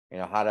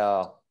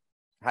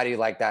 How do you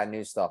like that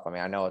new stuff? I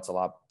mean, I know it's a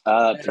lot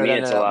to me,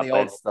 it's a lot the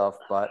old stuff,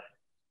 but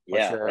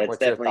it's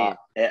definitely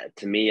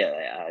to me,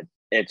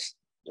 it's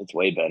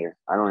way better.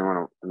 I don't even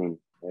want to. I mean,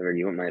 whatever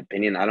you want my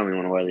opinion, I don't even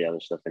want to wear the other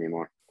stuff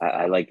anymore.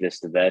 I like this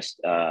the best.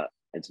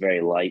 It's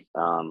very light.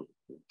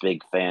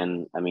 Big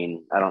fan. I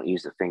mean, I don't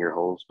use the finger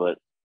holes, but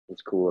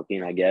it's cool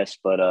looking, I guess.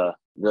 But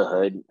the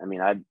hood. I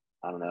mean, I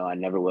don't know. I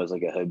never was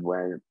like a hood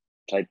wearer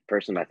type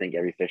person. I think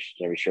every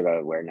shirt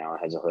I wear now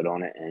has a hood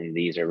on it, and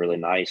these are really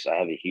nice. I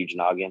have a huge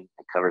noggin.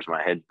 It covers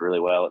my head really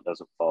well. It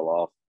doesn't fall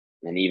off.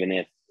 And even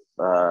if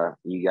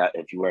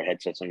you wear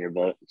headsets on your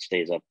boat, it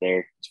stays up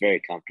there. It's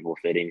very comfortable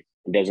fitting.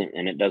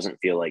 It doesn't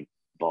feel like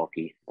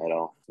bulky at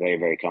all. Very,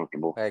 very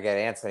comfortable. I get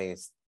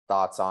Anthony's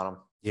thoughts on them.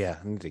 Yeah,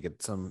 I need to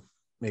get some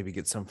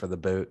for the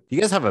boat.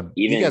 You guys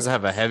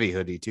have a heavy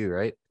hoodie too,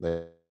 right?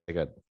 Like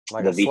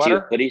the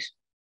V2 hoodies.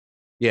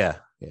 Yeah.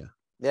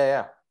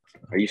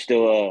 Are you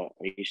still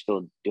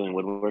doing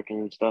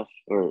woodworking and stuff,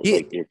 or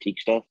like your teak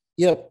stuff?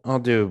 Yep, I'll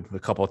do a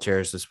couple of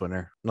chairs this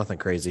winter. Nothing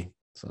crazy.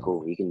 So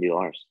cool. You can do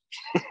ours.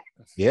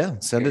 Yeah,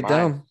 send it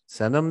down.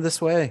 Send them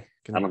this way.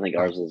 I don't think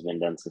ours has been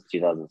done since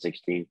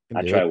 2016.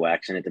 I tried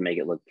waxing it to make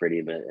it look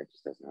pretty, but it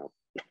just doesn't help.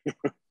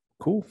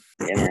 Cool.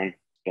 Yeah,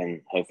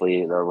 man.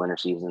 Hopefully our winter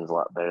season is a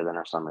lot better than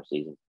our summer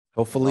season.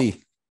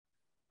 Hopefully.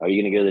 Are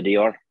you going to go to the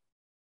DR?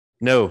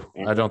 No,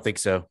 I don't think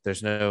so.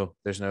 There's no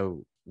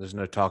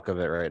talk of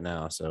it right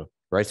now. So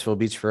Wrightsville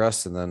Beach for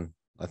us, and then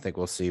I think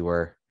we'll see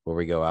where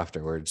we go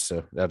afterwards.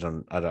 So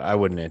I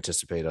wouldn't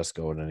anticipate us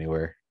going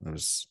anywhere.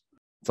 It's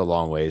a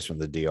long ways from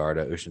the DR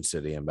to Ocean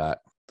City and back.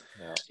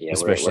 Yeah,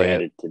 especially we're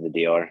headed to the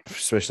DR.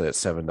 Especially at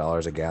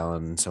 $7 a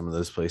gallon in some of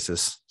those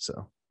places.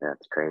 So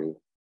that's crazy.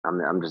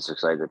 I'm just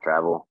excited to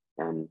travel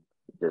and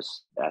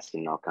just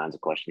asking all kinds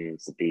of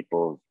questions to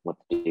people, what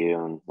to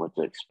do and what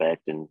to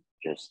expect, and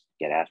just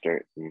get after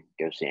it and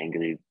go see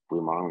angry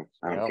blue marlins.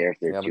 I don't care if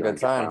they're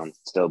 200 pounds,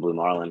 still blue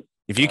marlin.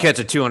 If you catch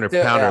a 200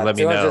 pounder, let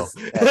me know.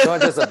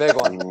 200's a big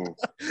one.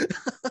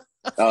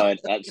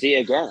 See,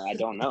 again, I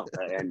don't know.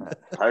 And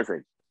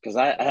perfect. Because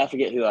I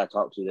forget who I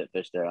talked to that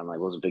fished there. I'm like,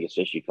 what's the biggest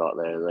fish you caught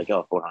there? They're like,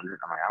 400.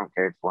 I'm like, I don't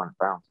care. It's 400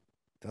 pounds.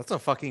 That's a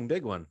fucking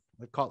big one.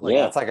 I caught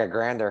it's like a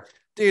grander.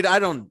 Dude,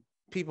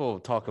 people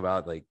talk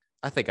about like,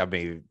 I think I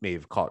may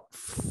have caught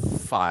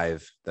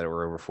 5 that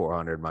were over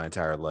 400 my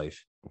entire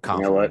life. You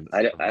know what?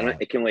 I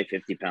don't. It can weigh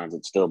 50 pounds.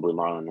 It's still blue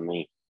marlin to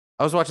me.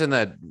 I was watching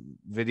that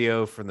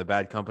video from the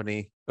Bad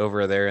Company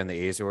over there in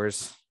the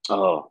Azores.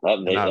 Oh,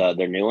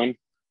 their new one.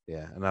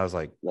 Yeah, and I was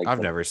like I've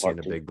never seen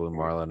a big blue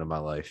marlin in my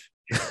life.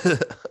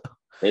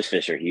 Those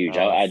fish are huge.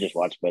 I just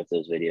watched both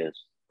those videos.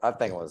 That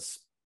thing was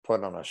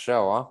putting on a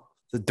show, huh?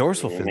 The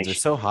dorsal fins are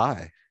so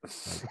high.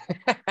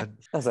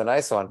 That's a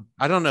nice one.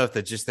 I don't know if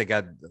they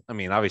got. I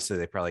mean, obviously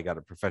they probably got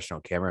a professional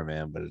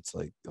cameraman, but it's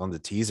like on the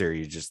teaser,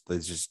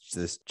 there's just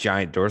this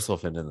giant dorsal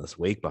fin and this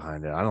wake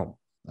behind it. I don't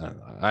know.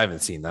 I haven't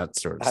seen that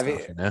sort of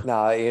stuff.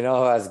 No,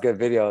 who has good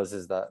videos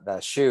is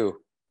that shoe.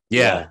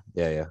 Yeah.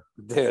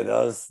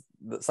 Dude,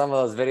 some of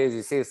those videos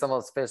you see some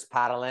of those fish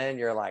paddling,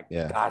 you're like,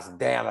 gosh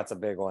damn, that's a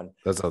big one.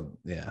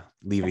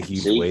 Leave a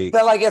huge wake.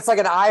 But like it's like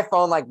an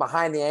iPhone like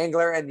behind the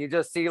angler, and you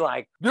just see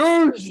like,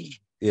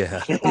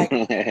 yeah,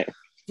 like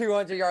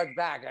 200 yards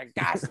back. Like,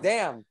 gosh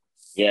damn.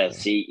 Yeah,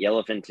 see,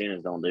 yellowfin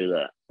tunas don't do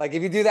that. Like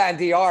if you do that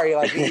in DR,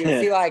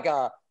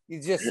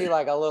 you just see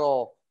like a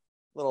little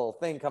little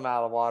thing come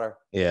out of the water.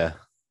 Yeah.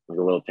 Like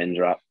a little pin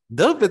drop.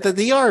 No, but the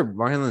DR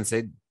Marlins,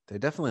 they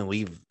definitely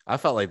leave. I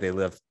felt like they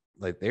left,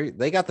 like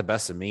they got the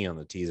best of me on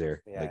the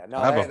teaser. Yeah, like, no,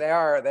 I have they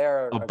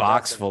are a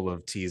box full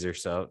of teaser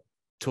stuff,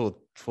 full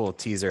of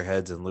teaser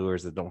heads and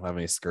lures that don't have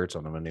any skirts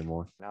on them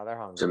anymore. Now they're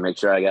hungry. So make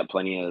sure I got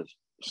plenty of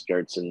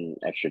skirts and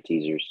extra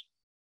teasers.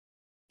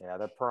 Yeah,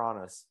 they're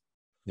piranhas.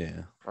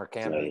 Yeah. Or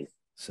can be.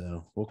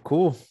 So, well,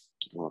 cool.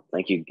 Well,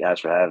 thank you guys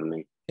for having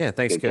me. Yeah,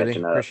 thanks, Good Cody.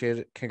 catching up. Appreciate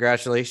it.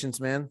 Congratulations,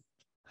 man.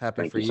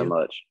 Happy Thank for you so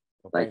much.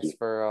 Well, Thank thanks you.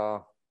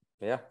 for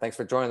thanks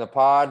for joining the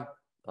pod.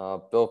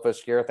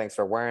 Billfish gear. Thanks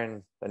for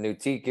wearing the new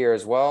T gear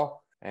as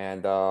well.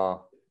 And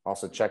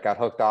also check out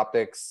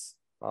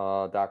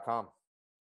hookedoptics.com.